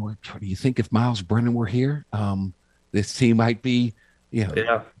 I said, "What do you think if Miles Brennan were here? This team might be,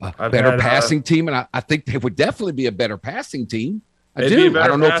 a better passing team." And I think they would definitely be a better passing team. I do. I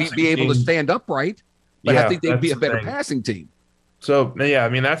don't know if he'd be able to stand upright, but I think they'd be a better passing team. So, I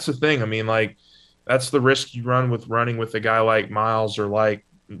mean, that's the thing. I mean, like, that's the risk you run with running with a guy like Miles or like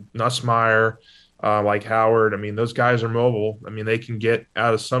Nussmeier, like Howard. I mean, those guys are mobile. I mean, they can get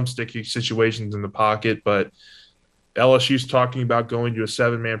out of some sticky situations in the pocket, but LSU's talking about going to a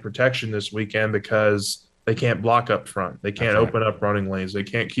 7-man protection this weekend because they can't block up front. They can't open up running lanes. They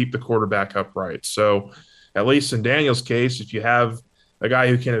can't keep the quarterback upright. So at least in Daniel's case, if you have a guy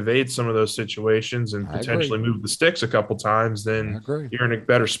who can evade some of those situations and potentially move the sticks a couple times, then you're in a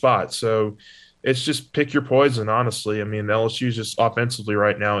better spot. So it's just pick your poison, honestly. I mean, LSU's just offensively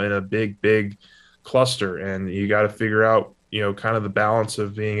right now in a big, big cluster, and you got to figure out, kind of the balance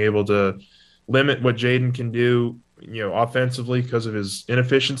of being able to limit what Jaden can do, offensively because of his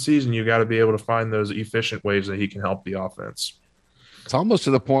inefficiencies, and you got to be able to find those efficient ways that he can help the offense. It's almost to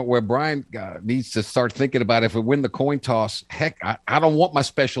the point where Brian needs to start thinking about, if we win the coin toss, heck, I don't want my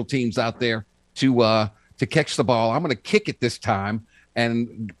special teams out there to catch the ball. I'm going to kick it this time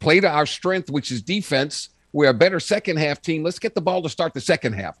and play to our strength, which is defense. We're a better second half team. Let's get the ball to start the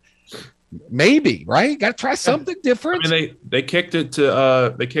second half. Maybe, right? Got to try something different. I mean, they kicked it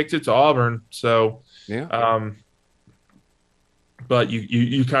to Auburn, so but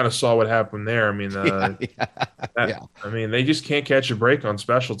you kind of saw what happened there. I mean, I mean, they just can't catch a break on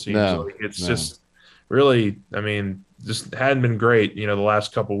special teams. Just really, I mean, just hadn't been great, the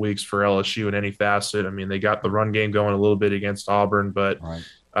last couple of weeks for LSU in any facet. I mean, they got the run game going a little bit against Auburn, but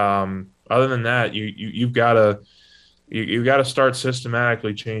other than that, you've got to start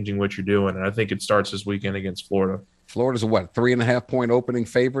systematically changing what you're doing, and I think it starts this weekend against Florida. Florida's a 3.5-point opening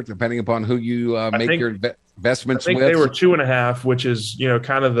favorite, depending upon who you make your investments with. They were 2.5, which is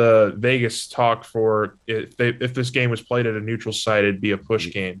kind of the Vegas talk for if this game was played at a neutral site, it'd be a push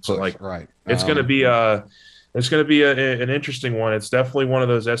game. So it's going to be an interesting one. It's definitely one of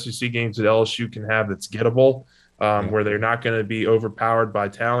those SEC games that LSU can have that's gettable, where they're not going to be overpowered by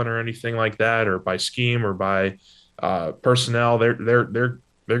talent or anything like that, or by scheme or by personnel.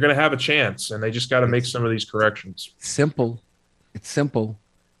 They're going to have a chance, and they just got to make some of these corrections. Simple. It's simple.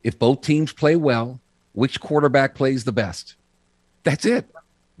 If both teams play well, which quarterback plays the best? That's it.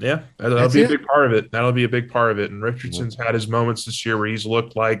 Yeah, that'll be a big part of it. That'll be a big part of it. And Richardson's had his moments this year where he's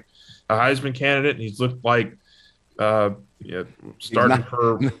looked like a Heisman candidate, and he's looked like starting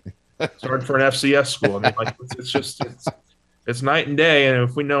for an FCS school. I mean, it's night and day. And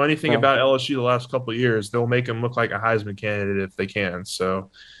if we know anything about LSU the last couple of years, they'll make him look like a Heisman candidate if they can. So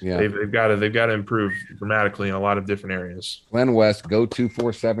they've got to improve dramatically in a lot of different areas. Glenn West, Go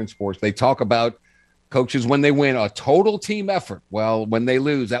 247 Sports. They talk about coaches when they win, a total team effort. Well, when they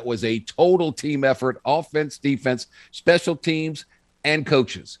lose, that was a total team effort. Offense, defense, special teams, and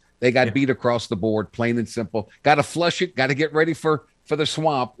coaches. They got beat across the board, plain and simple. Got to flush it. Got to get ready for the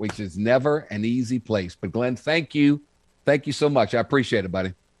swamp, which is never an easy place. But Glenn, thank you. Thank you so much. I appreciate it,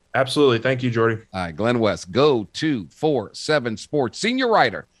 buddy. Absolutely. Thank you, Jordy. All right, Glenn West, Go 247 Sports. Senior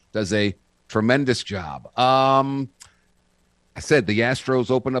writer, does a tremendous job. I said the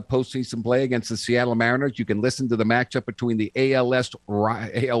Astros open up postseason play against the Seattle Mariners. You can listen to the matchup between the AL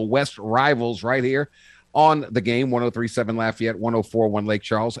West rivals right here on the game. 103.7 Lafayette, 104.1 Lake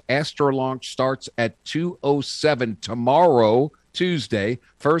Charles. Astro launch starts at 2:07 tomorrow, Tuesday.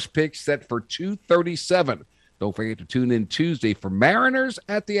 First pitch set for 2:37. Don't forget to tune in Tuesday for Mariners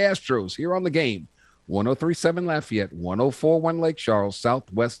at the Astros here on the game. 103.7 Lafayette, 104.1 Lake Charles,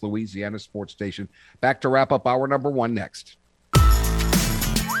 Southwest Louisiana Sports Station. Back to wrap up hour number 1 next.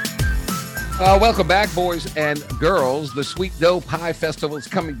 Welcome back, boys and girls. The Sweet Dough Pie Festival is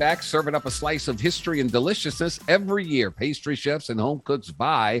coming back, serving up a slice of history and deliciousness every year. Pastry chefs and home cooks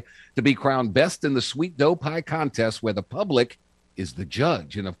vie to be crowned best in the Sweet Dough Pie contest, where the public is the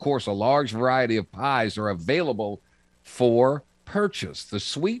judge. And, of course, a large variety of pies are available for purchase. The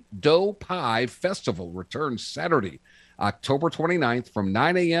Sweet Dough Pie Festival returns Saturday, October 29th from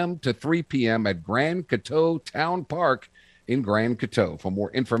 9 a.m. to 3 p.m. at Grand Coteau Town Park in Grand Coteau. For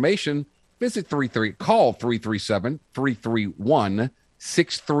more information, Visit call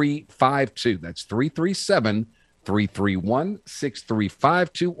 337-331-6352. That's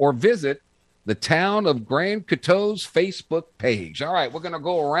 337-331-6352, or visit the Town of Grand Coteau's Facebook page. All right, we're going to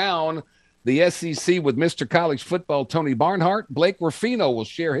go around the SEC with Mr. College Football Tony Barnhart. Blake Ruffino will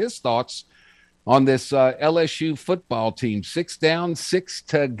share his thoughts on this LSU football team. 6 down, 6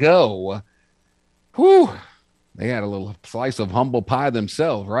 to go. Whew. They had a little slice of humble pie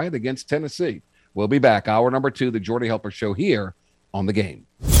themselves, right, against Tennessee. We'll be back. Hour number 2, the Jordy Helper Show here on The Game.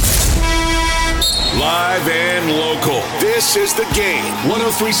 Live and local. This is The Game.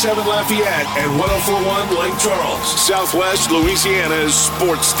 103.7 Lafayette and 104.1 Lake Charles. Southwest Louisiana's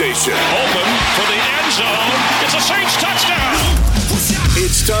sports station. Open for the end zone. It's a Saints touchdown.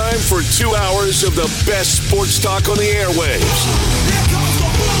 It's time for 2 hours of the best sports talk on the airwaves.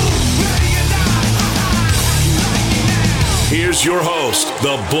 Here's your host,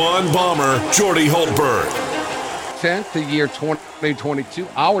 the Blonde Bomber, Jordy Holtberg. 10th, the year 2022,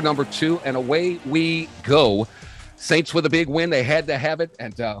 hour number 2, and away we go. Saints with a big win. They had to have it.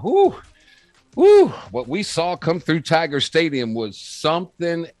 And what we saw come through Tiger Stadium was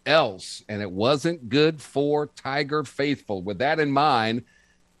something else, and it wasn't good for Tiger faithful. With that in mind,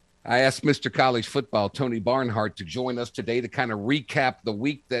 I asked Mr. College Football Tony Barnhart to join us today to kind of recap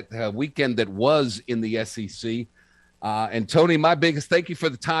the weekend that was in the SEC. And Tony, thank you for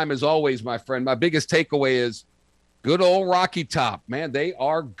the time as always, my friend. My biggest takeaway is good old Rocky Top, man. They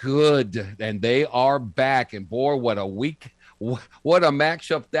are good and they are back. And boy, what a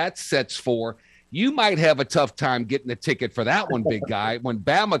matchup that sets for. You might have a tough time getting a ticket for that one, big guy, when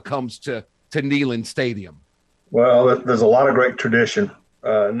Bama comes to Neyland Stadium. Well, there's a lot of great tradition.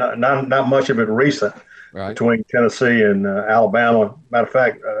 Not much of it recent, right, between Tennessee and Alabama. Matter of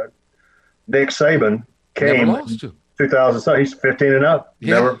fact, Nick Saban came. Never lost to. 2007. He's 15-0.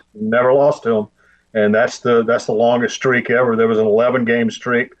 Yeah. Never lost to him, and that's the longest streak ever. There was an 11-game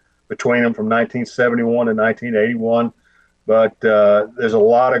streak between them from 1971 to 1981. But there's a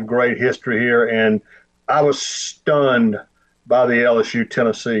lot of great history here, and I was stunned by the LSU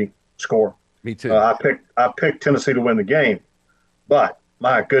Tennessee score. Me too. I picked Tennessee to win the game, but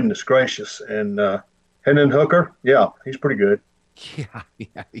my goodness gracious, and Hendon Hooker, yeah, he's pretty good. Yeah,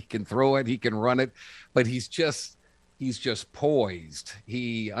 he can throw it, he can run it, but he's just poised.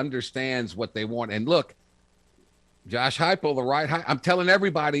 He understands what they want. And look, Josh Heupel, the right high. I'm telling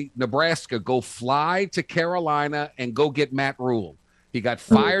everybody, Nebraska, go fly to Carolina and go get Matt Rule. He got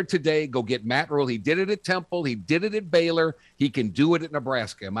fired today. Go get Matt Rule. He did it at Temple. He did it at Baylor. He can do it at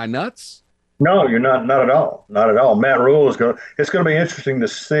Nebraska. Am I nuts? No, you're not. Not at all. Not at all. Matt Rule is going. It's going to be interesting to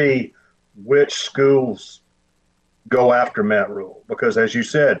see which schools go after Matt Rule, because, as you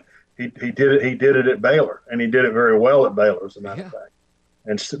said, he did it. He did it at Baylor, and he did it very well at Baylor, as a matter of fact,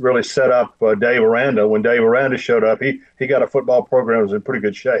 and really set up Dave Aranda. When Dave Aranda showed up, he got a football program that was in pretty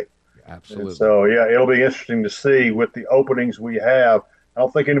good shape. Absolutely. And so, yeah, it'll be interesting to see with the openings we have. I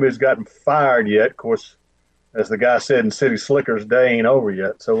don't think anybody's gotten fired yet. Of course, as the guy said in City Slickers, day ain't over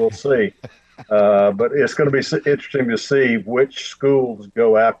yet, so we'll see. But it's going to be interesting to see which schools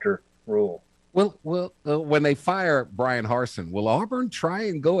go after Rule. Well, when they fire Brian Harsin, will Auburn try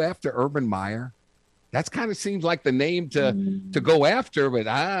and go after Urban Meyer? That kind of seems like the name to go after, but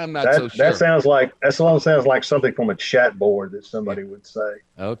I'm not so sure. That sounds like something from a chat board that somebody would say.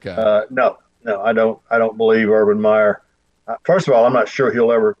 Okay. No, I don't believe Urban Meyer. First of all, I'm not sure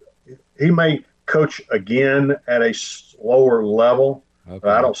he may coach again at a slower level. Okay.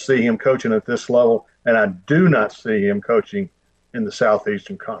 But I don't see him coaching at this level, and I do not see him coaching in the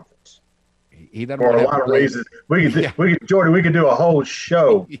Southeastern Conference. He doesn't for a lot of reasons. Jordy, we could do a whole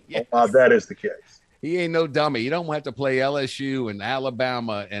show on why that is the case. He ain't no dummy. You don't have to play LSU and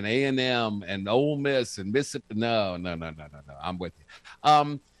Alabama and A&M and Ole Miss and Mississippi. No. I'm with you.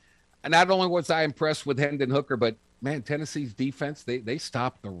 And not only was I impressed with Hendon Hooker, but man, Tennessee's defense, they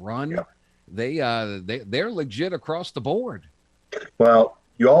stopped the run. Yeah. They're legit across the board. Well,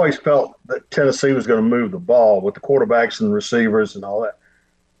 you always felt that Tennessee was going to move the ball with the quarterbacks and receivers and all that.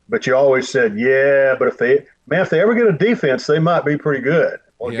 But you always said, yeah, but if they ever get a defense, they might be pretty good.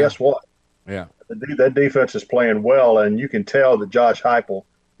 Well, guess what? Yeah. That defense is playing well, and you can tell that Josh Heupel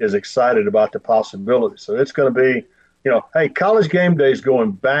is excited about the possibility. So it's going to be, hey, College Game Day is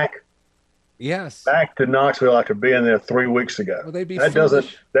going back to Knoxville after being there 3 weeks ago. Well, that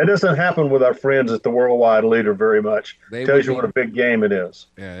doesn't happen with our friends at the Worldwide Leader very much. Tells you what a big game it is.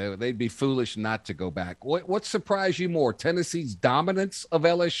 Yeah, they'd be foolish not to go back. What surprised you more, Tennessee's dominance of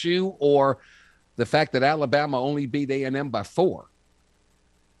LSU or the fact that Alabama only beat A&M by 4?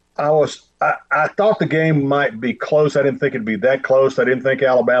 I thought the game might be close. I didn't think it'd be that close. I didn't think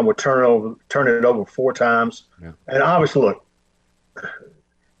Alabama would turn it over 4 times. Yeah. And obviously, look,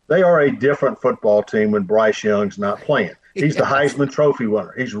 they are a different football team when Bryce Young's not playing. He's the Heisman Trophy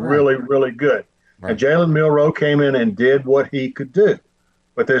winner. He's really, really good. Right. And Jalen Milroe came in and did what he could do.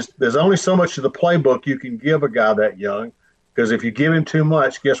 But there's only so much of the playbook you can give a guy that young, because if you give him too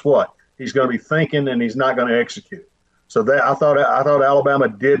much, guess what? He's going to be thinking and he's not going to execute. So I thought Alabama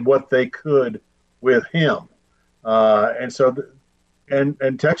did what they could with him, and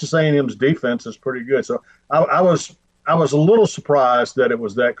Texas A&M's defense is pretty good. So I was a little surprised that it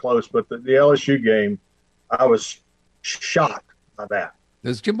was that close, but the LSU game, I was shocked by that.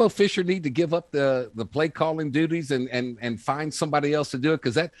 Does Jimbo Fisher need to give up the play calling duties and find somebody else to do it?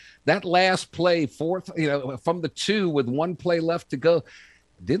 Because that last play, fourth, from the 2 with 1 play left to go,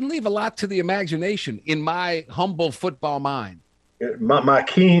 didn't leave a lot to the imagination in my humble football mind. My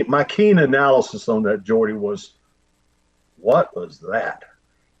keen analysis on that, Jordy, was, what was that?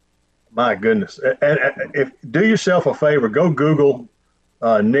 My goodness. And if do yourself a favor, go Google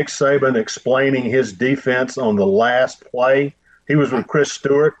Nick Saban explaining his defense on the last play. He was with Chris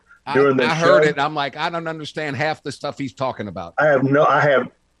Stewart during the show. I heard it. I'm like, I don't understand half the stuff he's talking about. I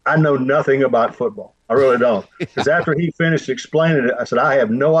know nothing about football. I really don't. Because after he finished explaining it, I said, I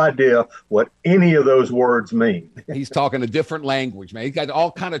have no idea what any of those words mean. He's talking a different language, man. He's got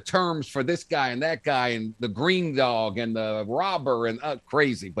all kind of terms for this guy and that guy and the green dog and the robber and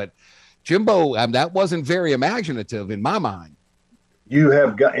crazy. But Jimbo, that wasn't very imaginative in my mind. You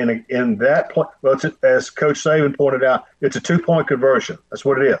have got in that point. Well, as Coach Saban pointed out, it's a 2-point conversion. That's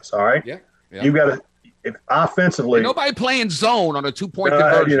what it is. All right. Yeah. You've got to, if offensively. And nobody playing zone on a 2-point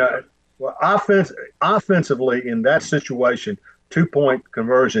conversion. Well, offensively in that situation, 2-point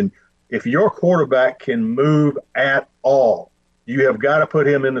conversion. If your quarterback can move at all, you have got to put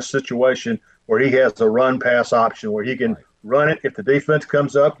him in a situation where he has a run-pass option where he can run it. If the defense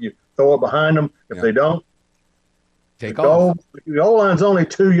comes up, you throw it behind them. If they don't, take off. The goal line's only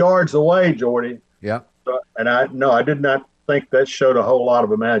 2 yards away, Jordy. Yeah. And I did not think that showed a whole lot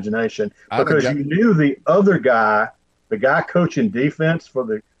of imagination because you knew the other guy, the guy coaching defense for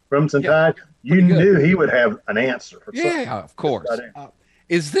the Crimson Tide, you knew he would have an answer. For something. Of course.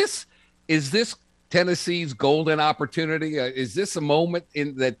 Is this Tennessee's golden opportunity? Is this a moment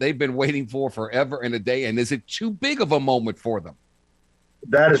that they've been waiting for forever and a day? And is it too big of a moment for them?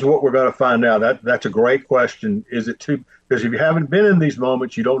 That is what we're going to find out. That's a great question. Is it too? Because if you haven't been in these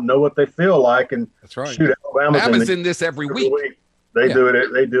moments, you don't know what they feel like. And that's right. Shoot, Alabama's in this every week. They do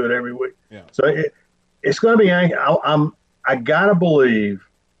it. They do it every week. Yeah. So it's going to be. I gotta believe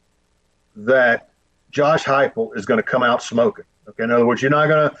that Josh Heupel is going to come out smoking. Okay, in other words, you're not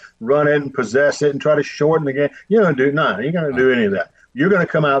going to run it and possess it and try to shorten the game. You're going to do none. You're going to do any of that. You're going to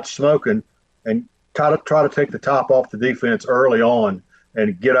come out smoking and try to take the top off the defense early on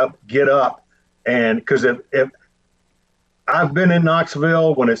and get up. And because if I've been in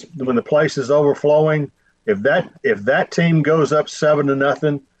Knoxville when the place is overflowing, if that team goes up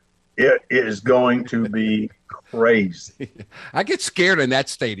 7-0, it is going to be crazy. I get scared in that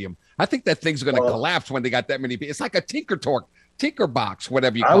stadium. I think that thing's going to collapse when they got that many people. It's like a tinker box,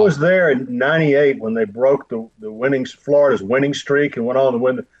 whatever you call it. I was there in '98 when they broke Florida's winning streak and went on to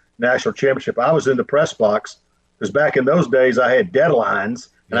win the national championship. I was in the press box because back in those days I had deadlines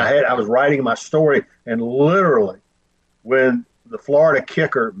and I was writing my story, and literally when the Florida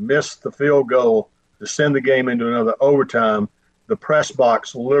kicker missed the field goal to send the game into another overtime, the press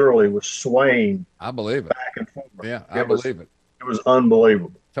box literally was swaying. I believe it. Back and forth. Yeah, I believe it. It was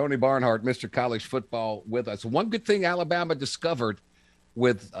unbelievable. Tony Barnhart, Mr. College Football, with us. One good thing Alabama discovered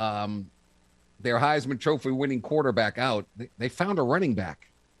with their Heisman Trophy winning quarterback out, they found a running back.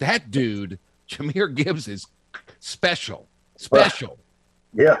 That dude, Jahmyr Gibbs, is special.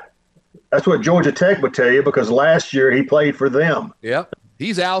 Yeah. That's what Georgia Tech would tell you because last year he played for them. Yep.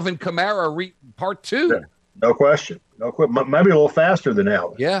 He's Alvin Kamara part 2. Yeah. No question. Maybe a little faster than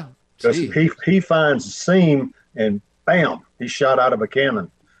Alvin. Yeah. Because he finds a seam and bam, he's shot out of a cannon.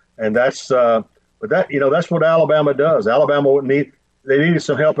 And that's that's what Alabama does. Alabama needed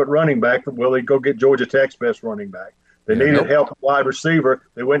some help at running back. Well, they go get Georgia Tech's best running back. They needed help at wide receiver.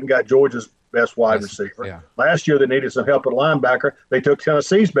 They went and got Georgia's best wide receiver. Yeah. Last year they needed some help at linebacker. They took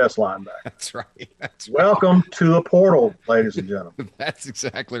Tennessee's best linebacker. That's right. Welcome to the portal, ladies and gentlemen. That's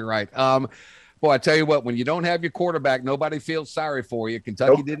exactly right. Boy, I tell you what, when you don't have your quarterback, nobody feels sorry for you.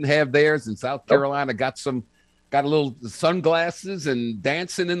 Kentucky didn't have theirs, and South Carolina got a little sunglasses and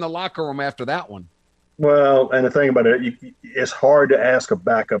dancing in the locker room after that one. Well, and the thing about it, it's hard to ask a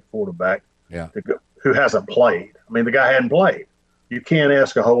backup quarterback who hasn't played. I mean, the guy hadn't played. you can't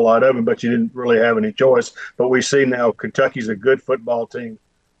ask a whole lot of them, but you didn't really have any choice. But we see now Kentucky's a good football team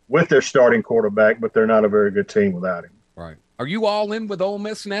with their starting quarterback, but they're not a very good team without him. Right. Are you all in with Ole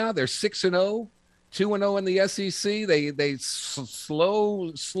Miss now? They're 6-0, 2-0 in the SEC. They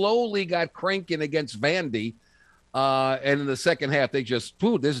slowly got cranking against Vandy. And in the second half, they just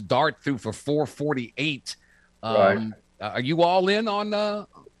this dart through for 448. Right. Are you all in on the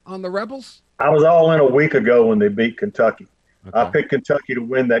Rebels? I was all in a week ago when they beat Kentucky. Okay. I picked Kentucky to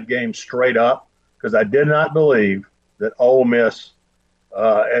win that game straight up because I did not believe that Ole Miss,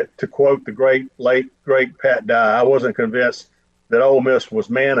 to quote the late great Pat Dye, I wasn't convinced that Ole Miss was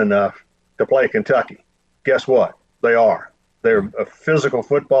man enough to play Kentucky. Guess what? They are. They're a physical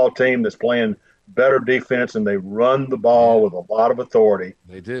football team that's playing better defense, and they run the ball with a lot of authority.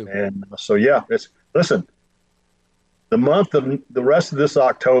 They do. And so, listen, the rest of this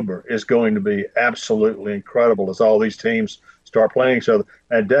October is going to be absolutely incredible as all these teams start playing each other.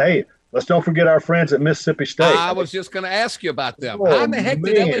 And hey, let's don't forget our friends at Mississippi State. I was just going to ask you about them. Oh, how in the heck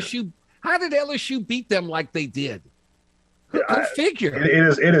man. did LSU beat them like they did? Go figure.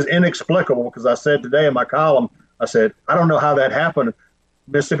 It is inexplicable because I said today in my column, I said, I don't know how that happened.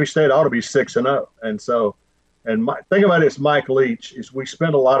 Mississippi State ought to be 6-0. And so, think about it, it's Mike Leach. We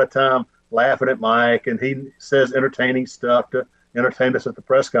spend a lot of time laughing at Mike, and he says entertaining stuff to entertain us at the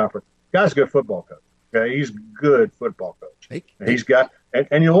press conference. Guy's a good football coach. Okay, he's a good football coach. He's got,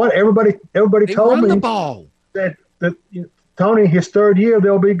 and you know what? Everybody told me the ball. that Tony, his third year,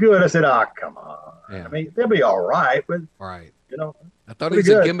 they'll be good. I said, come on. Yeah. I mean, they'll be all right, but right. I thought he was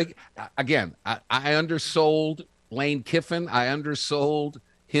a gimmick. Again, I undersold Lane Kiffin. I undersold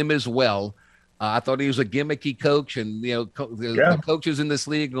him as well. I thought he was a gimmicky coach, and the coaches in this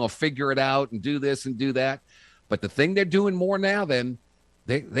league are going to figure it out and do this and do that. But the thing they're doing more now, then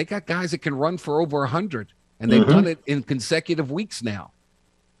they got guys that can run for over 100, and they've done it in consecutive weeks now.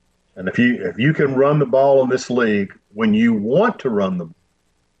 And if you can run the ball in this league when you want to run them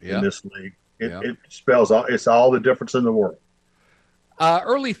in this league, it spells all. It's all the difference in the world.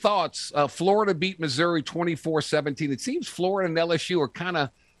 Early thoughts. Florida beat Missouri 24-17. It seems Florida and LSU are kind of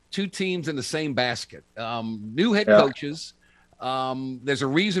two teams in the same basket. New head coaches. There's a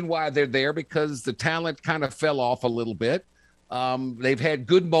reason why they're there because the talent kind of fell off a little bit. They've had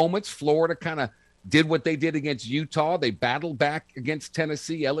good moments. Florida kind of did what they did against Utah. They battled back against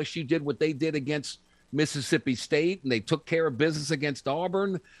Tennessee. LSU did what they did against Mississippi State, and they took care of business against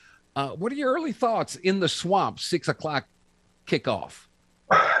Auburn. What are your early thoughts in the swamp, 6 o'clock kickoff?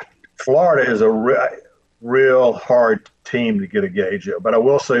 Florida is a real hard team to get a gauge of. But I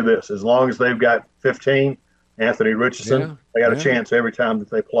will say this, as long as they've got 15, Anthony Richardson, they got a chance every time that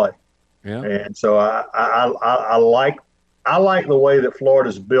they play. Yeah. And so I like the way that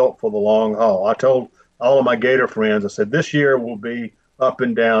Florida's built for the long haul. I told all of my Gator friends, I said, this year will be up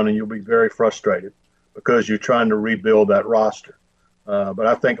and down, and you'll be very frustrated because you're trying to rebuild that roster. But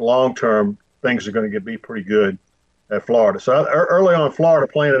I think long-term, things are going to be pretty good at Florida. So early on,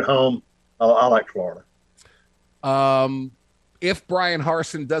 Florida playing at home, I like Florida. If Brian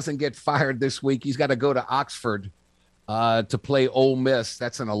Harsin doesn't get fired this week, he's got to go to Oxford to play Ole Miss.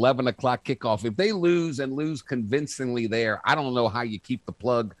 That's an 11 o'clock kickoff. If they lose and lose convincingly there, I don't know how you keep the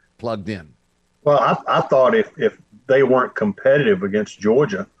plugged in. Well, I thought if they weren't competitive against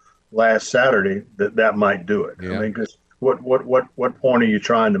Georgia last Saturday, that might do it. Yeah. I mean, because what point are you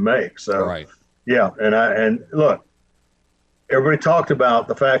trying to make? So, right. Yeah, and look, everybody talked about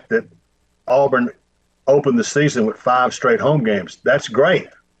the fact that Auburn opened the season with 5 straight home games. That's great.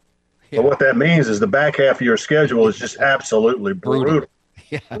 Yeah. But what that means is the back half of your schedule is just absolutely brutal.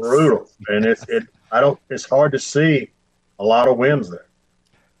 Yes. Brutal. And it's hard to see a lot of wins there.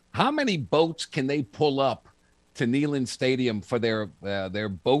 How many boats can they pull up to Neyland Stadium for their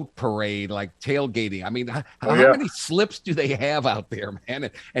boat parade, like tailgating? I mean, how many slips do they have out there, man?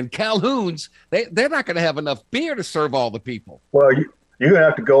 And Calhoun's, they're not going to have enough beer to serve all the people. Well, you're going to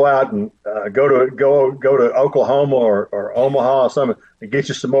have to go out and go to Oklahoma or Omaha or something and get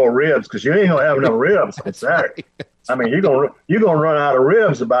you some more ribs because you ain't going to have enough ribs on Saturday. Right. I mean, you're going to run out of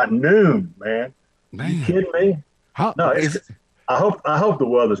ribs about noon, man. You kidding me? I hope the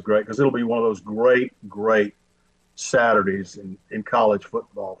weather's great because it'll be one of those great Saturdays in college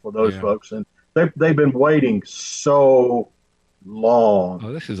football for those folks. And they've been waiting so long.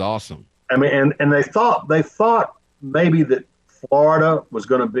 Oh, this is awesome. I mean, and they thought maybe that Florida was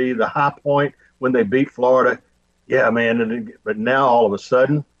going to be the high point when they beat Florida. Yeah, man. But now all of a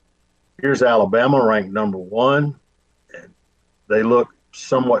sudden, here's Alabama ranked number 1. And they look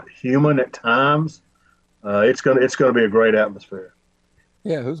somewhat human at times. It's going to be a great atmosphere.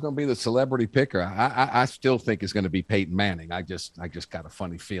 Yeah, who's going to be the celebrity picker? I still think it's going to be Peyton Manning. I just got a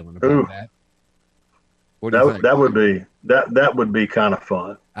funny feeling about Ooh. that. What do you think? That would be kind of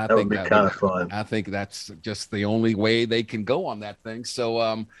fun. That would be kind of fun. I think that's just the only way they can go on that thing.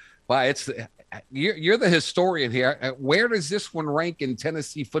 So, you're the historian here. Where does this one rank in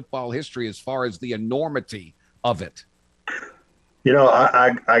Tennessee football history as far as the enormity of it? You know,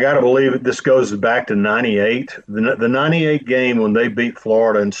 I got to believe that this goes back to '98. The '98 game when they beat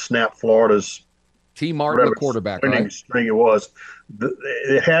Florida and snapped Florida's T. Martin, the quarterback, right? String it was.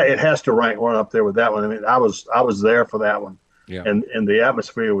 It has to rank one up there with that one. I mean, I was there for that one, yeah. And the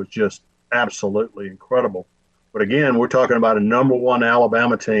atmosphere was just absolutely incredible. But again, we're talking about a number one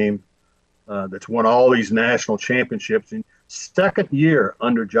Alabama team that's won all these national championships in second year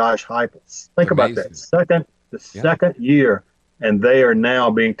under Josh Heupel. Think about that. Second year, and they are now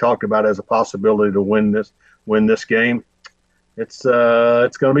being talked about as a possibility to win this game. It's going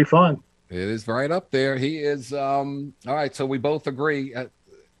to be fun. It is right up there. He is all right. So we both agree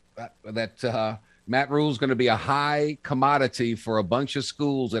that Matt Rhule is going to be a high commodity for a bunch of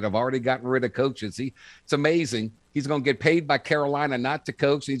schools that have already gotten rid of coaches. It's amazing. He's going to get paid by Carolina not to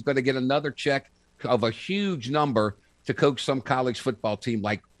coach. He's going to get another check of a huge number to coach some college football team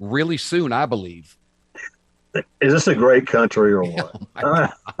like really soon, I believe. Is this a great country or what? Oh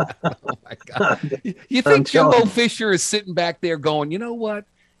my God. You think Jimbo Fisher is sitting back there going, you know what?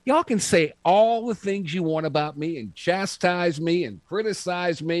 Y'all can say all the things you want about me and chastise me and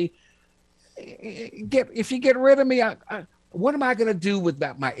criticize me. If you get rid of me, what am I going to do with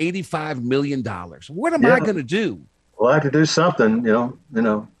my $85 million? What am I going to do? Well, I have to do something, you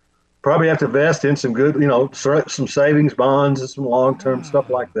know, probably have to invest in some good, some savings bonds and some long-term stuff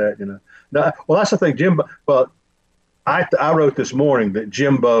like that, Now, well, that's the thing, Jimbo. But I wrote this morning that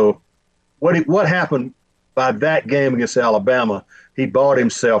Jimbo, what happened by that game against Alabama, he bought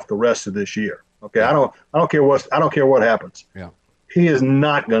himself the rest of this year. Okay, I don't care what happens. Yeah, he is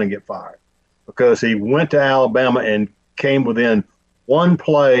not going to get fired because he went to Alabama and came within one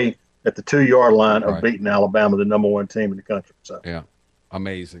play at the 2-yard line of beating Alabama, the number one team in the country. So yeah,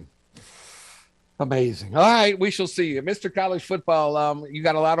 amazing. All right, we shall see. Mr. College Football, you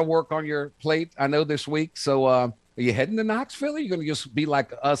got a lot of work on your plate, I know, this week. So are you heading to Knoxville, or are you going to just be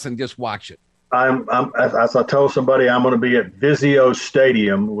like us and just watch it? As I told somebody, I'm going to be at Vizio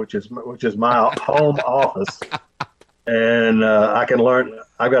Stadium, which is my home office, and I can learn.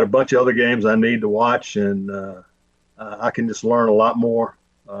 I've got a bunch of other games I need to watch, and I can just learn a lot more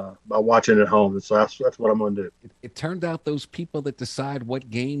by watching at home. So that's what I'm going to do. It turned out those people that decide what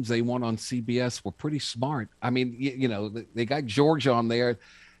games they want on CBS were pretty smart. I mean, they got Georgia on there.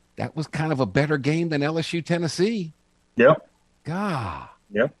 That was kind of a better game than LSU Tennessee. Yep. God.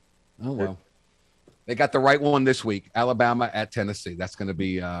 Yep. Oh well. They got the right one this week. Alabama at Tennessee. That's going to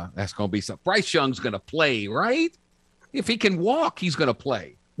be something. Bryce Young's going to play, right? If he can walk, he's going to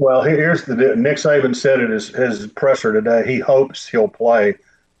play. Well, here's the deal. Nick Saban said it his presser today. He hopes he'll play.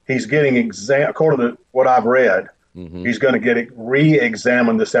 He's getting according to what I've read. Mm-hmm. He's going to get it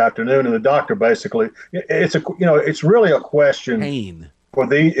re-examined this afternoon, and the doctor basically it's really a question.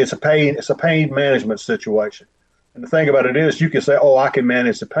 It's a pain management situation. And the thing about it is, you can say, "Oh, I can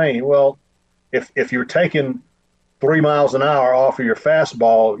manage the pain." Well, if you're taking 3 miles an hour off of your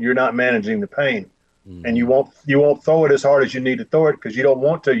fastball, you're not managing the pain, and you won't throw it as hard as you need to throw it because you don't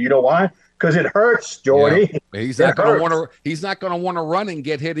want to. You know why? Because it hurts, Jordy. Yeah. He's not going to want to run and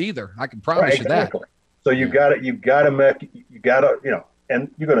get hit either. I can promise you that. So you got to,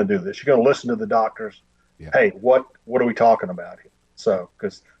 and you're going to do this. You're going to listen to the doctors. Yeah. Hey, what are we talking about here? So,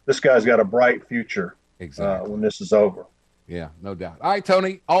 because this guy's got a bright future when this is over. Yeah, no doubt. All right,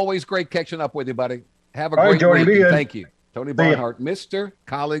 Tony, always great catching up with you, buddy. Have a great week. Thank you. Tony Barnhart, Mr.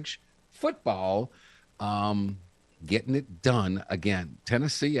 College Football, getting it done again.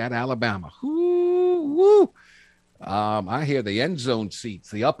 Tennessee at Alabama. Woo. I hear the end zone seats,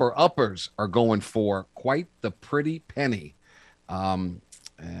 the uppers are going for quite the pretty penny.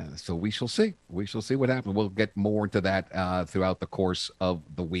 So we shall see. We shall see what happens. We'll get more into that throughout the course of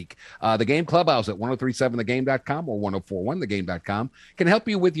the week. The Game Clubhouse at 1037thegame.com or 1041thegame.com can help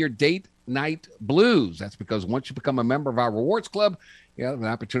you with your date night blues. That's because once you become a member of our rewards club, you have an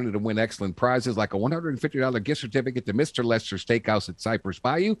opportunity to win excellent prizes like a $150 gift certificate to Mr. Lester's Steakhouse at Cypress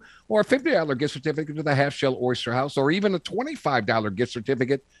Bayou, or a $50 gift certificate to the Half Shell Oyster House, or even a $25 gift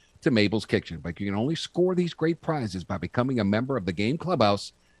certificate to Mabel's Kitchen. But you can only score these great prizes by becoming a member of the Game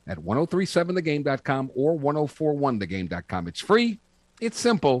Clubhouse at 1037thegame.com or 1041thegame.com. It's free. It's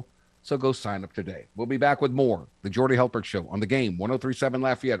simple. So go sign up today. We'll be back with more. The Jordy Hultberg Show on the Game. 1037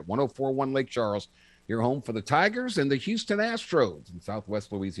 Lafayette, 1041 Lake Charles. your home for the Tigers and the Houston Astros in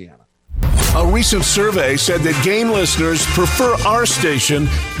Southwest Louisiana. A recent survey said that game listeners prefer our station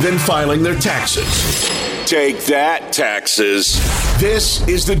than filing their taxes. Take that, taxes. This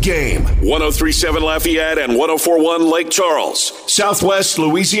is The Game. 103.7 Lafayette and 104.1 Lake Charles, Southwest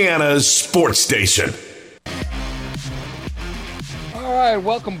Louisiana's sports station. All right,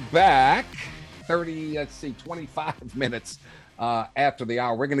 welcome back. 25 minutes after the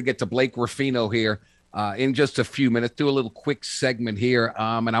hour. We're going to get to Blake Ruffino here in just a few minutes. Do a little quick segment here.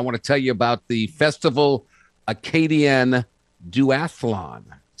 And I want to tell you about the Festival Acadian Duathlon.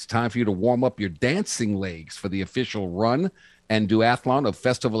 It's time for you to warm up your dancing legs for the official run and duathlon of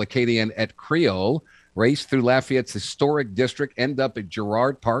Festival Acadian at Creole. Race through Lafayette's historic district. End up at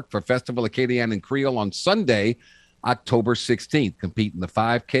Girard Park for Festival Acadian in Creole on Sunday, October 16th. Compete in the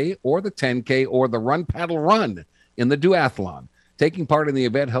 5K or the 10K or the run, paddle, run in the duathlon. Taking part in the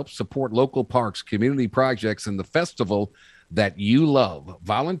event helps support local parks, community projects, and the festival that you love.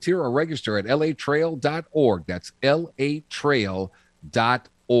 Volunteer or register at latrail.org. That's latrail.org.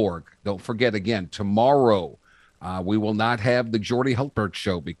 Don't forget, again, tomorrow we will not have the Jordy Hultberg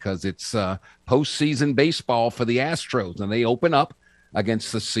show because it's postseason baseball for the Astros, and they open up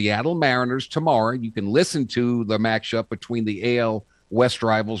against the Seattle Mariners tomorrow. You can listen to the matchup between the AL West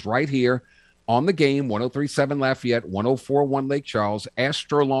rivals right here on The Game, 103.7 Lafayette, 104.1 Lake Charles.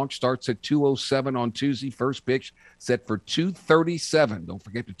 Astro launch starts at 2:07 on Tuesday. First pitch set for 2:37. Don't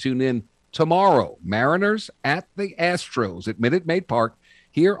forget to tune in tomorrow. Mariners at the Astros at Minute Maid Park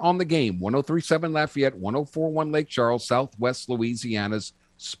here on The Game, 103.7 Lafayette, 104.1 Lake Charles, Southwest Louisiana's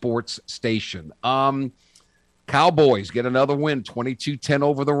sports station. Cowboys get another win, 22-10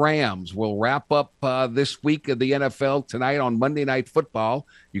 over the Rams. We'll wrap up this week of the NFL tonight on Monday Night Football.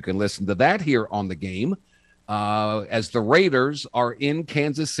 You can listen to that here on The Game as the Raiders are in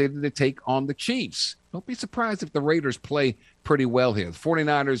Kansas City to take on the Chiefs. Don't be surprised if the Raiders play pretty well here. The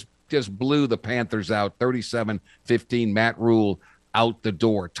 49ers just blew the Panthers out, 37-15. Matt Rule out the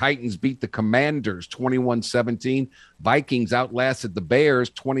door. Titans beat the Commanders 21-17. Vikings outlasted the Bears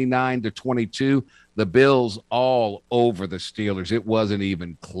 29-22. The Bills all over the Steelers. It wasn't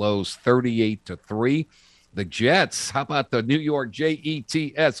even close, 38-3. The Jets, how about the New York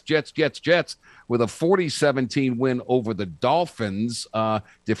Jets, Jets, with a 40-17 win over the Dolphins.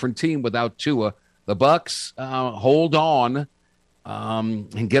 Different team without Tua. The Bucs hold on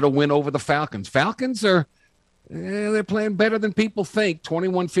and get a win over the Falcons. Falcons are they're playing better than people think.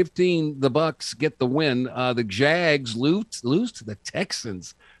 21-15, the Bucs get the win. The Jags lose to the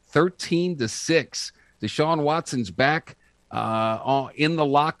Texans 13-6. Deshaun Watson's back in the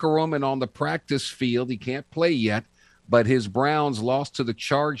locker room and on the practice field. He can't play yet, but his Browns lost to the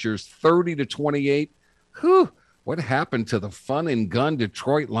Chargers 30-28. Whew, what happened to the fun and gun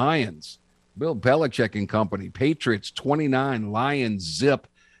Detroit Lions? Bill Belichick and company. Patriots 29, Lions zip,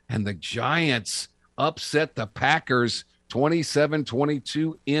 and the Giants upset the Packers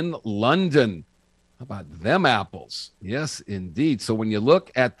 27-22 in London. How about them apples? Yes, indeed. So when you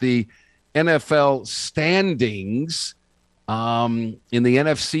look at the NFL standings in the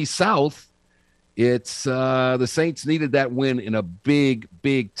NFC South, it's the Saints needed that win in a big,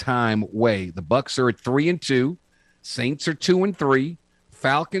 big time way. The Bucs are at 3-2, Saints are 2-3,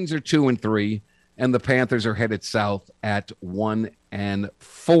 Falcons are 2-3, and the Panthers are headed south at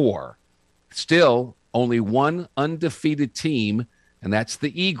 1-4. Still, only one undefeated team, and that's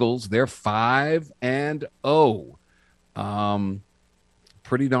the Eagles. They're 5-0.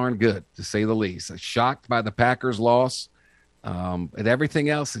 Pretty darn good, to say the least. Shocked by the Packers' loss. And everything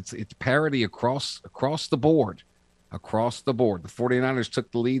else, it's parity across the board. Across the board. The 49ers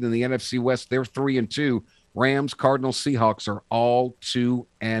took the lead in the NFC West. They're 3-2. Rams, Cardinals, Seahawks are all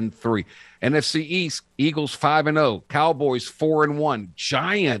 2-3. NFC East, Eagles 5-0. Cowboys 4-1.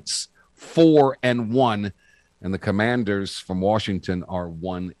 Giants 4-1. And the Commanders from Washington are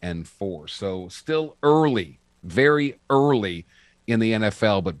 1-4. So still early, very early in the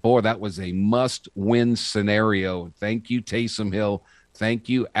NFL. But, boy, that was a must-win scenario. Thank you, Taysom Hill. Thank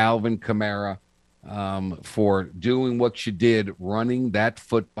you, Alvin Kamara, for doing what you did, running that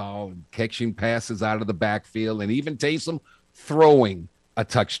football, catching passes out of the backfield, and even Taysom throwing a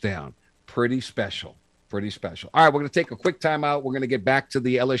touchdown. Pretty special. Pretty special. All right, we're going to take a quick timeout. We're going to get back to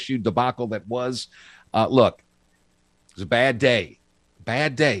the LSU debacle that was. Look, it was a bad day.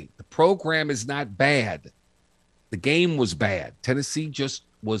 Bad day. The program is not bad. The game was bad. Tennessee just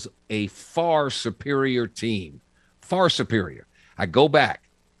was a far superior team. Far superior. I go back.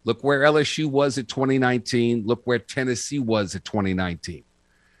 Look where LSU was at 2019. Look where Tennessee was at 2019.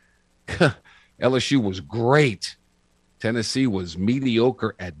 LSU was great. Tennessee was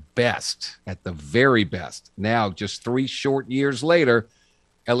mediocre at best, at the very best. Now, just 3 short years later,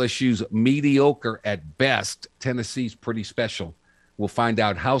 LSU's mediocre at best. Tennessee's pretty special. We'll find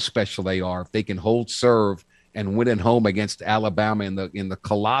out how special they are if they can hold serve and win at home against Alabama in the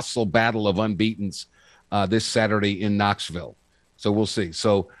colossal battle of unbeatens this Saturday in Knoxville. So we'll see.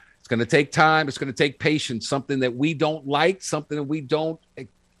 So it's going to take time. It's going to take patience. Something that we don't like. Something that we don't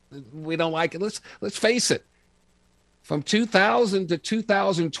like. And let's face it. From 2000 to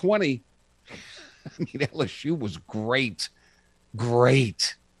 2020, I mean, LSU was great.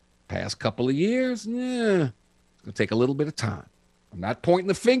 Past couple of years, it's going to take a little bit of time. I'm not pointing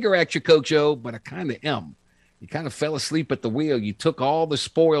the finger at you, Coach O, but I kind of am. You kind of fell asleep at the wheel. You took all the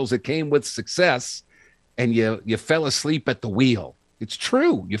spoils that came with success, and you fell asleep at the wheel. It's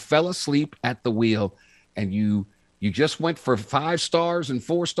true. You fell asleep at the wheel, and you just went for 5 stars and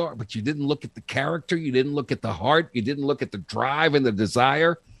 4 stars, but you didn't look at the character. You didn't look at the heart. You didn't look at the drive and the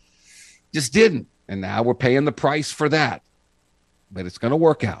desire. Just didn't. And now we're paying the price for that. But it's going to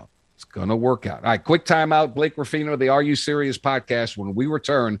work out. It's going to work out. All right, quick timeout. Blake Ruffino, the Are You Serious podcast, when we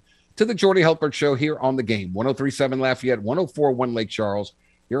return to the Jordy Hultberg Show here on The Game. 103.7 Lafayette, 104.1 Lake Charles.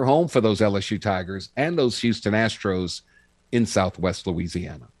 Your home for those LSU Tigers and those Houston Astros in Southwest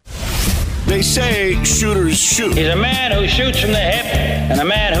Louisiana. They say shooters shoot. He's a man who shoots from the hip and a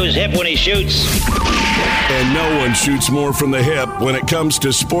man who's hip when he shoots. And no one shoots more from the hip when it comes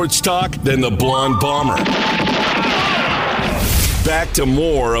to sports talk than the Blonde Bomber. Back to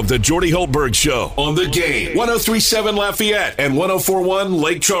more of the Jordy Hultberg Show on The Game. 103.7 Lafayette and 104.1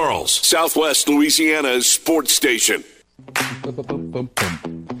 Lake Charles, Southwest Louisiana's sports station.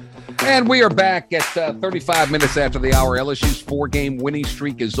 And we are back at 35 minutes after the hour. LSU's 4-game winning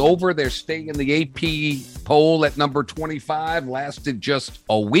streak is over. They're staying in the AP poll at number 25. Lasted just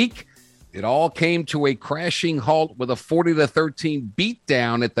a week. It all came to a crashing halt with a 40-13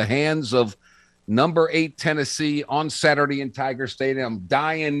 beatdown at the hands of number 8 Tennessee on Saturday in Tiger Stadium.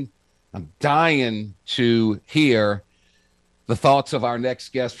 I'm dying to hear the thoughts of our next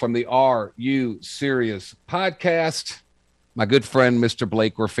guest from the Are You Serious podcast, my good friend, Mr.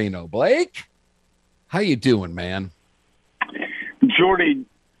 Blake Ruffino. Blake, how you doing, man? Jordy,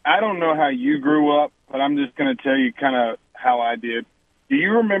 I don't know how you grew up, but I'm just going to tell you kind of how I did. Do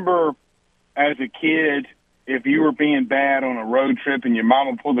you remember as a kid if you were being bad on a road trip and your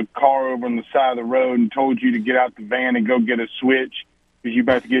mama pulled the car over on the side of the road and told you to get out the van and go get a switch because you're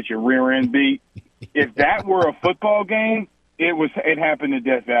about to get your rear end beat? If that were a football game, it happened at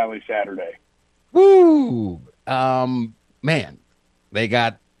Death Valley Saturday. Woo! Man, they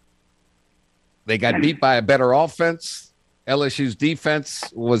got beat by a better offense. LSU's defense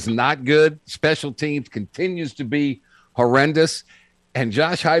was not good. Special teams continues to be horrendous. And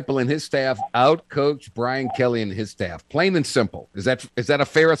Josh Heupel and his staff outcoached Brian Kelly and his staff. Plain and simple. Is that a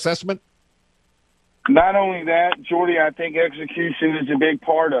fair assessment? Not only that, Jordy, I think execution is a big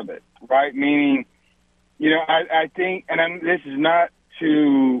part of it, right? Meaning, I think, and this is not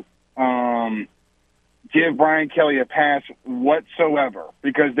to give Brian Kelly a pass whatsoever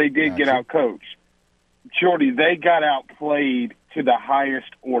because they did get outcoached. Jordy, they got outplayed to the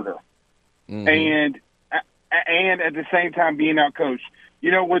highest order. Mm-hmm. And at the same time being outcoached.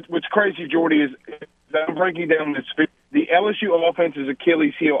 You know, what's crazy, Jordy, is I'm breaking down this. The LSU offense's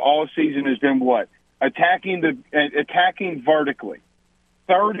Achilles heel all season has been what? Attacking vertically.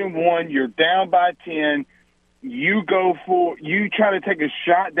 3rd and 1, you're down by 10. You try to take a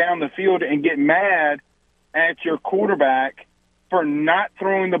shot down the field and get mad at your quarterback for not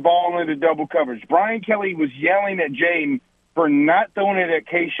throwing the ball into double coverage. Brian Kelly was yelling at Jaden for not throwing it at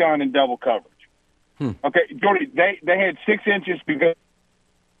Kayshawn in double coverage. Okay, Jordy, they had 6 inches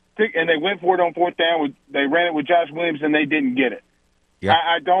and they went for it on 4th down. They ran it with Josh Williams, and they didn't get it. Yeah.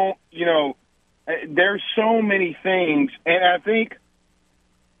 I don't, there's so many things, and I think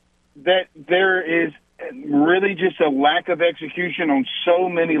that there is really just a lack of execution on so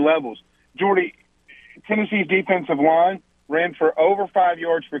many levels. Jordy, Tennessee's defensive line ran for over 5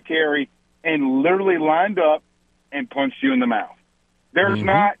 yards per carry and literally lined up and punched you in the mouth. There's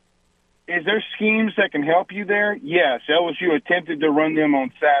not. Is there schemes that can help you there? Yes. LSU attempted to run them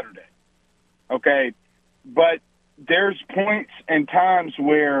on Saturday. Okay. But there's points and times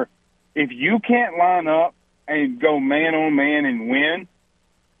where if you can't line up and go man on man and win,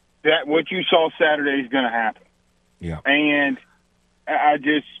 that what you saw Saturday is going to happen. Yeah. And I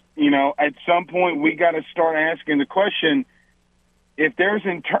just, at some point we got to start asking the question, if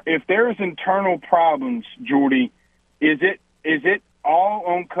there's internal problems, Jordy, is it all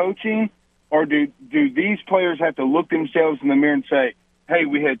on coaching, or do these players have to look themselves in the mirror and say, hey,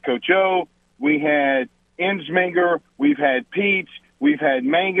 we had Coach O, we had Insminger, we've had Peets, we've had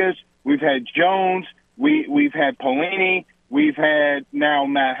Mangus, we've had Jones, we've had Pelini, we've had now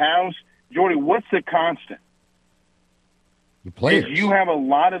Matt House. Jordy, what's the constant? The players. Is you have a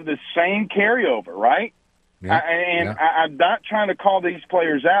lot of the same carryover, right? Yeah, I'm not trying to call these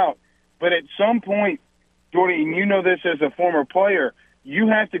players out, but at some point, Jordy, and you know this as a former player, you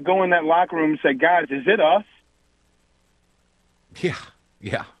have to go in that locker room and say, guys, is it us?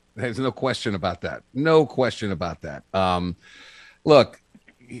 Yeah. There's no question about that. No question about that. Look,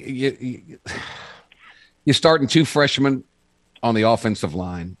 you're starting 2 freshmen on the offensive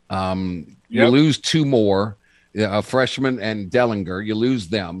line. You lose 2 more. A freshman and Dellinger, you lose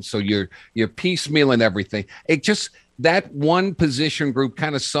them, so you're piecemealing everything. It just that one position group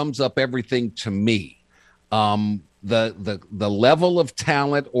kind of sums up everything to me. The level of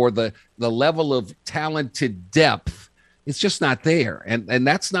talent or the level of talented depth, it's just not there, and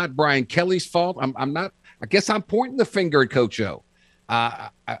that's not Brian Kelly's fault. I'm not. I guess I'm pointing the finger at Coach O.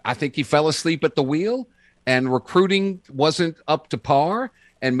 I think he fell asleep at the wheel, and recruiting wasn't up to par.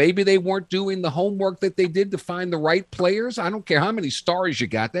 And maybe they weren't doing the homework that they did to find the right players. I don't care how many stars you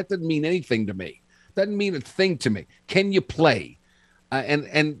got. That doesn't mean anything to me. Doesn't mean a thing to me. Can you play?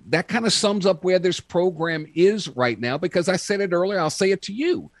 And that kind of sums up where this program is right now, because I said it earlier. I'll say it to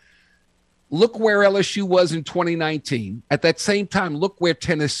you. Look where LSU was in 2019. At that same time, look where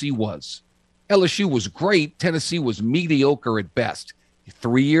Tennessee was. LSU was great. Tennessee was mediocre at best.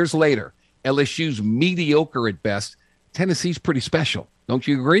 3 years later, LSU's mediocre at best. Tennessee's pretty special. Don't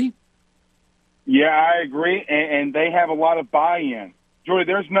you agree? Yeah, I agree, and they have a lot of buy-in.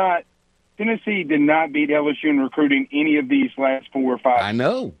 Jordy, Tennessee did not beat LSU in recruiting any of these last 4 or 5. I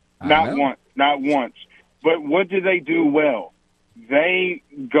know. Not once. But what do they do well? They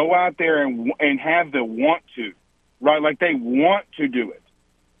go out there and have the want to, right? Like they want to do it.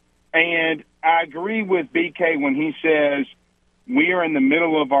 And I agree with BK when he says we are in the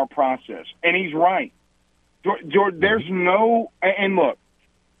middle of our process, and he's right. George, there's no – and look,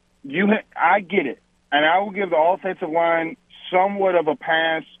 I get it, and I will give the offensive line somewhat of a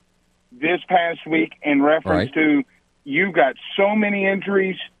pass this past week in reference to you got so many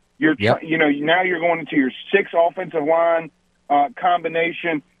injuries. Now you're going into your 6th offensive line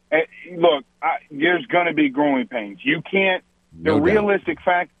combination. Look, there's going to be growing pains. You can't – the realistic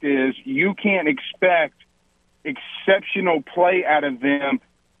fact is you can't expect exceptional play out of them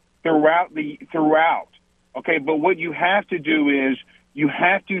throughout. Okay, but what you have to do is you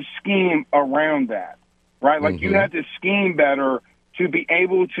have to scheme around that, right? Like you have to scheme better to be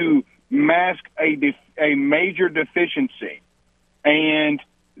able to mask a major deficiency, and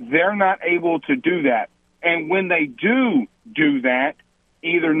they're not able to do that. And when they do that,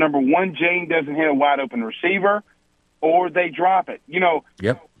 either number one, Jane doesn't hit a wide open receiver, or they drop it.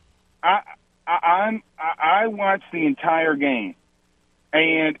 I watched the entire game.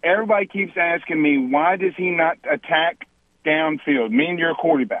 And everybody keeps asking me, why does he not attack downfield? Me and your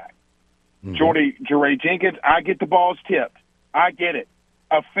quarterback. Jordy Jenkins, I get the balls tipped. I get it.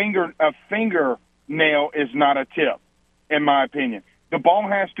 A fingernail is not a tip, in my opinion. The ball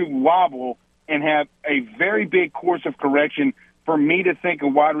has to wobble and have a very big course of correction for me to think a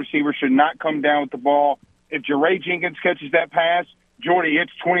wide receiver should not come down with the ball. If Jeray Jenkins catches that pass, Jordy,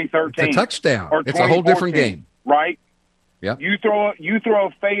 it's 2013. It's a touchdown. It's a whole different game. Right? Yeah. You throw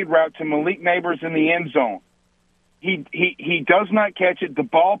a fade route to Malik Neighbors in the end zone. He does not catch it. The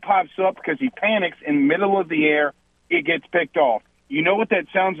ball pops up because he panics in the middle of the air. It gets picked off. You know what that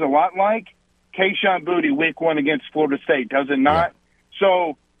sounds a lot like? Kayshon Boutte week 1 against Florida State, does it not? Yeah.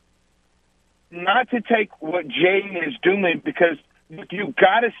 So not to take what Jaden is doing, because you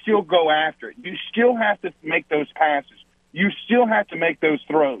got to still go after it. You still have to make those passes. You still have to make those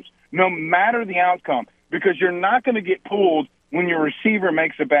throws, no matter the outcome, because you're not going to get pulled when your receiver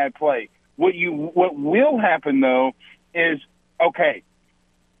makes a bad play. What will happen, though, is, okay,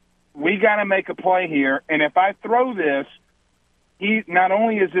 we got to make a play here, and if I throw this, not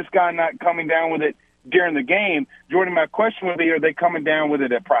only is this guy not coming down with it during the game, Jordan, my question would be, are they coming down with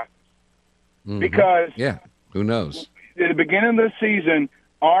it at practice? Because who knows? At the beginning of the season,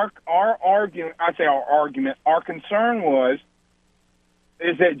 our concern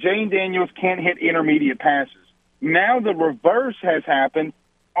is that Jane Daniels can't hit intermediate passes. Now the reverse has happened.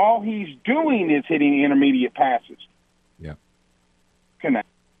 All he's doing is hitting intermediate passes. Yeah. Connect.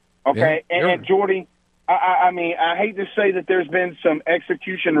 Okay, yeah, and Jordy, I mean, I hate to say that there's been some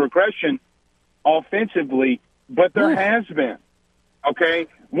execution regression offensively, but there has been. Okay,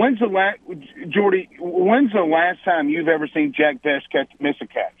 when's the last time you've ever seen Jack Best miss a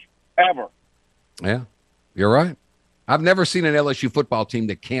catch? Ever? Yeah, you're right. I've never seen an LSU football team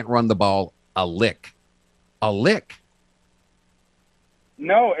that can't run the ball a lick. a lick.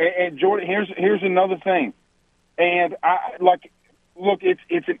 No, and Jordan, here's another thing. And look,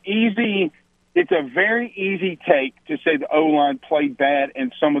 it's a very easy take to say the O-line played bad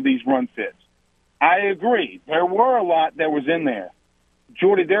in some of these run fits. I agree. There were a lot that was in there.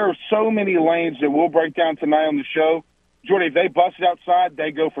 Jordy, there are so many lanes that we'll break down tonight on the show. Jordy, if they busted outside,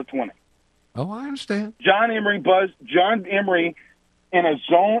 they go for 20. Oh, I understand. John Emery in a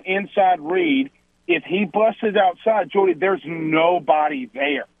zone inside read, if he busted outside, Jordy, there's nobody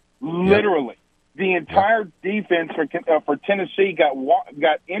there. Literally. Yep. The entire defense for Tennessee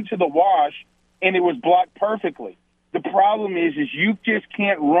got into the wash, and it was blocked perfectly. The problem is you just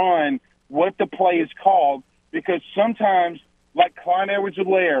can't run what the play is called, because sometimes, like Clyde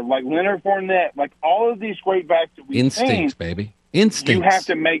Edwards-Helaire, like Leonard Fournette, like all of these great backs that we've seen, baby. Instincts. You have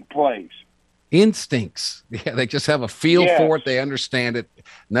to make plays. Instincts. Yeah, they just have a feel for it. They understand it.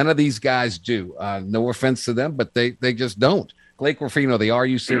 None of these guys do. No offense to them, but they just don't. Blake Ruffino, the Are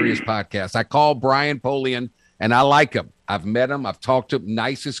You Serious podcast. I call Brian Polian, and I like him. I've met him. I've talked to him.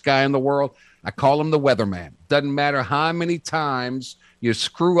 Nicest guy in the world. I call him the weatherman. Doesn't matter how many times you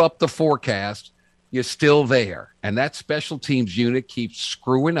screw up the forecast, you're still there. And that special teams unit keeps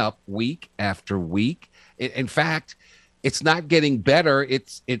screwing up week after week. In fact, it's not getting better.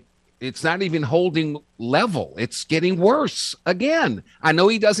 It's not even holding level. It's getting worse again. I know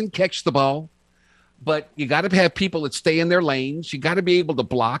he doesn't catch the ball, but you got to have people that stay in their lanes. You got to be able to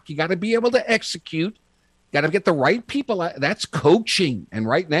block. You got to be able to execute. Got to get the right people. That's coaching. And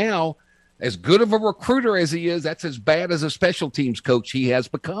right now, as good of a recruiter as he is, that's as bad as a special teams coach he has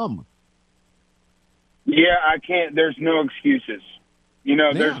become. Yeah, I can't. There's no excuses.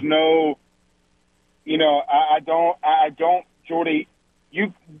 There's no. I don't, Jordy.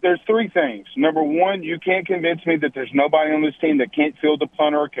 There's three things. Number one, you can't convince me that there's nobody on this team that can't field a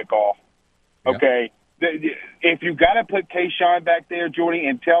punt or a kickoff. Okay, if you got to put Kayshawn back there, Jordy,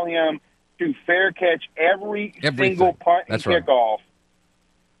 and tell him to fair catch every single punt and kickoff,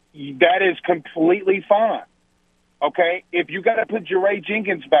 that is completely fine. Okay, if you got to put Jeray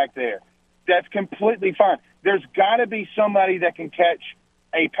Jenkins back there, that's completely fine. There's got to be somebody that can catch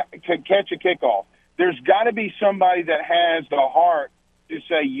a kickoff. There's got to be somebody that has the heart to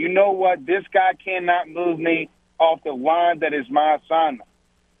say, you know what, this guy cannot move me off the line that is my assignment.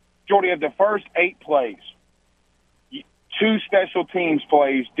 Jordy, of the first 8 plays, 2 special teams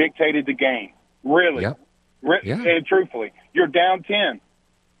plays dictated the game. Really. Yep. And truthfully, you're down 10.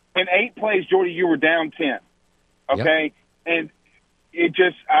 In 8 plays, Jordy, you were down 10. Okay? Yep. And it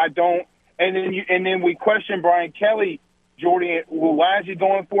just, I don't, and then we question Brian Kelly, Jordy, well, why is he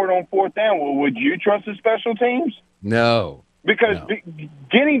going for it on 4th down? Well, would you trust the special teams? No. Because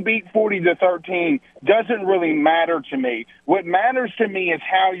getting beat 40-13 doesn't really matter to me. What matters to me is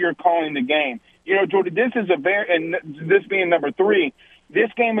how you're calling the game. Jordy, this is and this being number 3,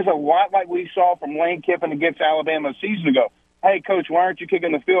 this game is a lot like we saw from Lane Kiffin against Alabama a season ago. Hey, Coach, why aren't you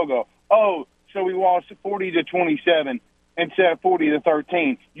kicking the field goal? Oh, so we lost 40-27 instead of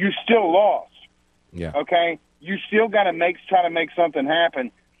 40-13. You still lost. Yeah. Okay? You still got to try to make something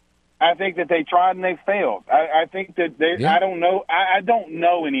happen. I think that they tried and they failed. I think that I don't know. I don't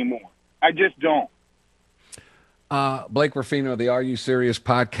know anymore. I just don't. Blake Ruffino, the Are You Serious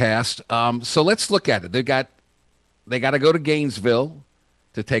podcast. So let's look at it. They got to go to Gainesville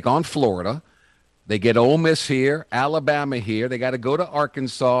to take on Florida. They get Ole Miss here, Alabama here. They got to go to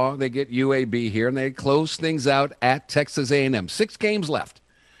Arkansas. They get UAB here, and they close things out at Texas A&M. 6 games left.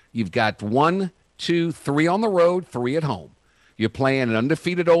 You've got 1, 2, 3 on the road, 3 at home. You're playing an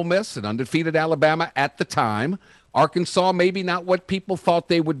undefeated Ole Miss, an undefeated Alabama at the time. Arkansas, maybe not what people thought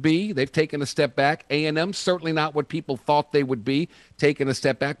they would be. They've taken a step back. A&M, certainly not what people thought they would be, taking a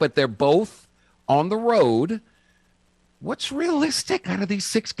step back. But they're both on the road. What's realistic out of these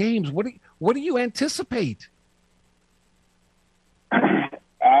 6 games? What do you anticipate?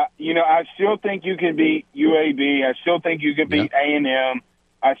 I still think you can beat UAB. I still think you can beat A&M.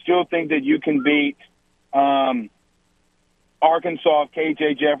 I still think that you can beat Arkansas if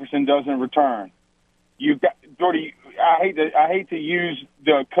KJ Jefferson doesn't return. Jordy, I hate to use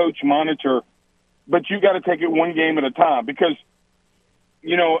the coach monitor, but you got to take it one game at a time, because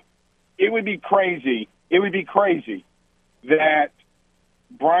it would be crazy. It would be crazy that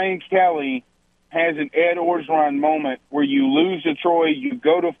Brian Kelly has an Ed Orgeron moment where you lose to Troy, you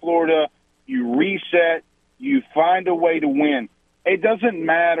go to Florida, you reset, you find a way to win. It doesn't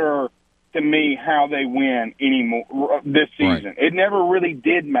matter to me how they win anymore this season. Right. It never really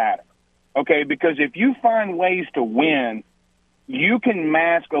did matter, okay? Because if you find ways to win, you can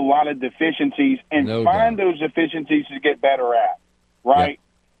mask a lot of deficiencies and find those deficiencies to get better at, right?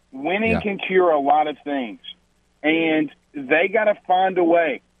 Winning can cure a lot of things, and they got to find a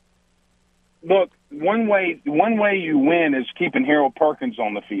way. Look, one way you win is keeping Harold Perkins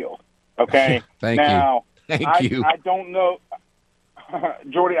on the field. Okay. Thank you. I don't know,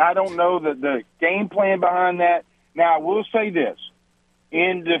 Jordy. I don't know the game plan behind that. Now, I will say this: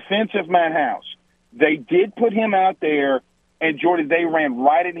 in defense of Matt House, they did put him out there, and Jordy, they ran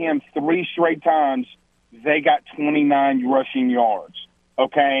right at him 3 straight times. They got 29 rushing yards.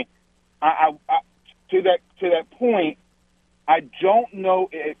 Okay, I to that point, I don't know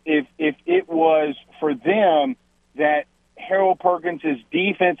if it was for them that Harold Perkins'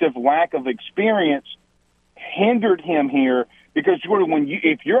 defensive lack of experience hindered him here, because Jordan,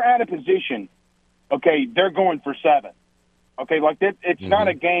 if you're out of position, okay, they're going for 7. Okay, like that, it's not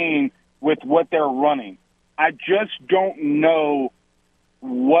a game with what they're running. I just don't know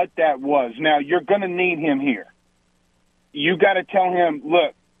what that was. Now, you're going to need him here. You got to tell him,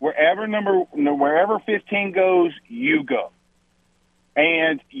 look, wherever 15 goes, you go.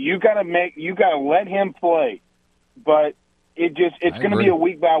 And you got to let him play. But it's going to be a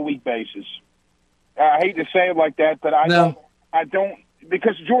week by week basis. I hate to say it like that, but I don't,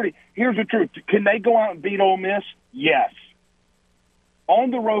 because Jordy, here's the truth. Can they go out and beat Ole Miss? Yes. On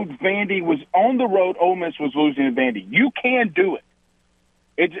the road, Ole Miss was losing to Vandy. You can do it.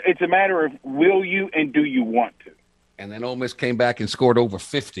 It's a matter of will you and do you want to. And then Ole Miss came back and scored over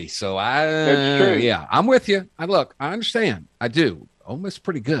 50. So That's true. Yeah, I'm with you. I understand. I do. Ole Miss is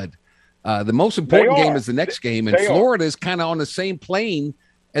pretty good. The most important game is the next game, and Florida is kind of on the same plane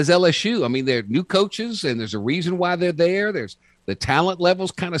as LSU. I mean, they're new coaches, and there's a reason why they're there. There's the talent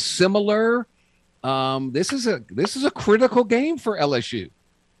level's kind of similar. This is a critical game for LSU.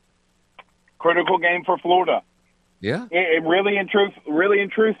 Critical game for Florida. Yeah. It really and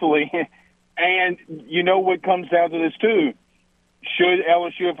truthfully. And you know what comes down to this too? Should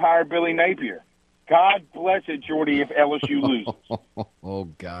LSU have hired Billy Napier? God bless it, Jordy, if LSU loses. Oh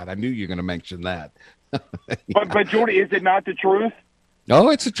God, I knew you were going to mention that. But Jordy, is it not the truth? Oh,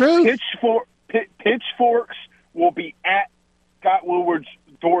 it's the truth. Pitchforks will be at Scott Woodward's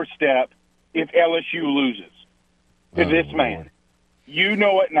doorstep if LSU loses to this man. Lord. You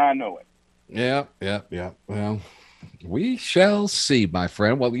know it, and I know it. Yeah. Well, we shall see, my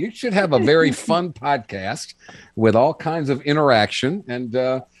friend. Well, you should have a very fun podcast with all kinds of interaction. And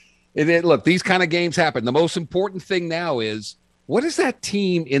look, these kind of games happen. The most important thing now is, what does that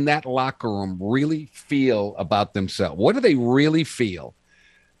team in that locker room really feel about themselves? What do they really feel?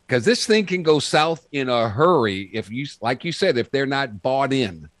 Because this thing can go south in a hurry if you, like you said, if they're not bought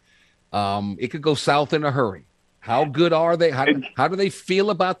in. It could go south in a hurry. How good are they? How do they feel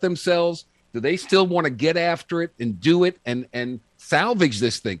about themselves? Do they still want to get after it and do it and salvage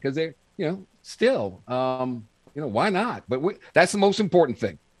this thing? Because they're, still, why not? But that's the most important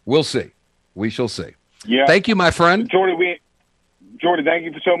thing. We'll see. We shall see. Yeah. Thank you, my friend. Jordy, thank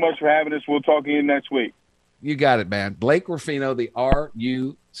you so much for having us. We'll talk again next week. You got it, man. Blake Ruffino, the Are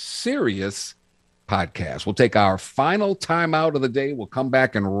You Serious podcast. We'll take our final timeout of the day. We'll come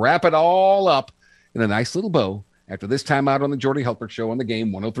back and wrap it all up in a nice little bow after this timeout on the Jordy Hultberg Show on the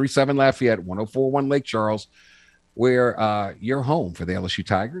Game, 103.7 Lafayette, 104.1 Lake Charles, where you're home for the LSU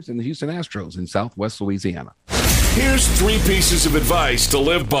Tigers and the Houston Astros in Southwest Louisiana. Here's 3 pieces of advice to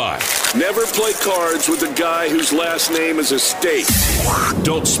live by. Never play cards with a guy whose last name is a state.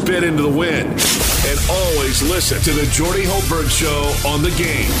 Don't spit into the wind. And always listen to the Jordy Hultberg Show on the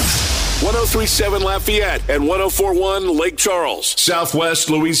Game. 103.7 Lafayette and 104.1 Lake Charles, Southwest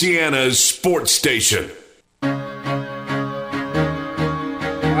Louisiana's sports station.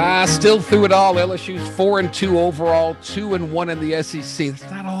 Still through it all, LSU's 4-2 overall, 2-1 in the SEC. It's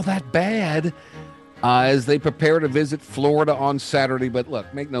not all that bad as they prepare to visit Florida on Saturday. But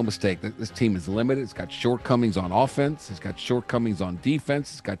look, make no mistake, this team is limited. It's got shortcomings on offense. It's got shortcomings on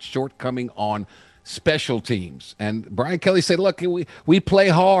defense. It's got shortcoming on special teams. And Brian Kelly said, look, we play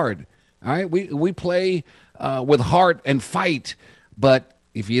hard. All right, we play with heart and fight. But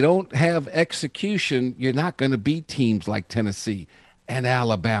if you don't have execution, you're not going to beat teams like Tennessee and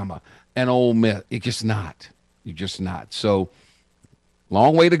Alabama and Ole Miss. You're just not. So,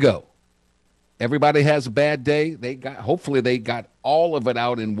 long way to go. Everybody has a bad day. Hopefully they got all of it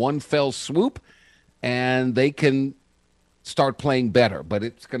out in one fell swoop, and they can start playing better. But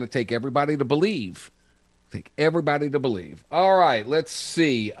it's going to take everybody to believe. All right, let's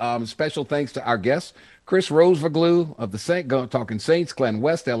see. Special thanks to our guests, Chris Rosevaglu of the Talking Saints, Glenn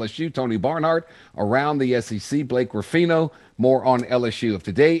West, LSU, Tony Barnhart, around the SEC, Blake Ruffino, more on LSU. If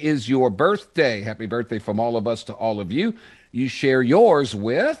today is your birthday, happy birthday from all of us to all of you. You share yours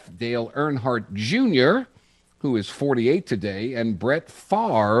with Dale Earnhardt Jr., who is 48 today, and Brett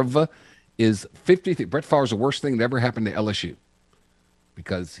Favre is 53. Brett Favre is the worst thing that ever happened to LSU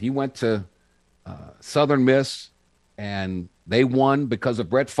because he went to Southern Miss, and they won because of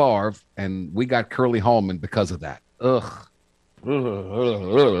Brett Favre, and we got Curly Hallman because of that. Ugh.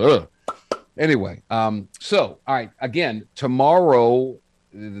 Anyway, so, all right, again, tomorrow,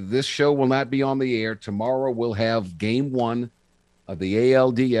 this show will not be on the air. Tomorrow we'll have game 1 of the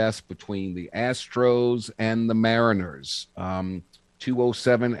ALDS between the Astros and the Mariners.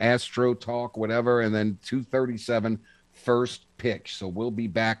 2:07 Astro Talk, whatever, and then 2:37 first pitch. So we'll be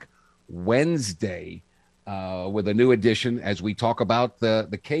back Wednesday with a new edition as we talk about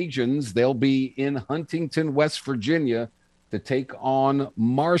the Cajuns. They'll be in Huntington, West Virginia to take on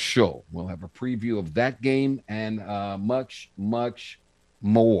Marshall. We'll have a preview of that game and much, much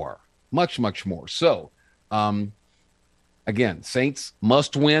more. Much, much more. So, again, Saints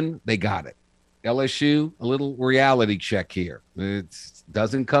must win. They got it. LSU, a little reality check here. It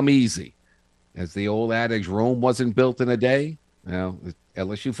doesn't come easy. As the old adage, Rome wasn't built in a day. Well,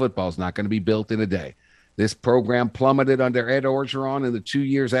 LSU football is not going to be built in a day. This program plummeted under Ed Orgeron in the 2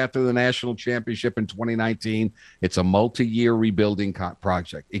 years after the national championship in 2019. It's a multi-year rebuilding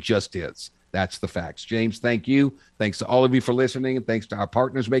project. It just is. That's the facts. James, thank you. Thanks to all of you for listening, and thanks to our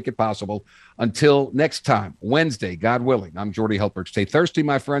partners make it possible. Until next time, Wednesday, God willing, I'm Jordy Helper. Stay thirsty,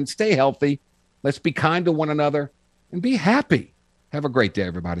 my friends. Stay healthy. Let's be kind to one another and be happy. Have a great day,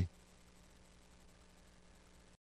 everybody.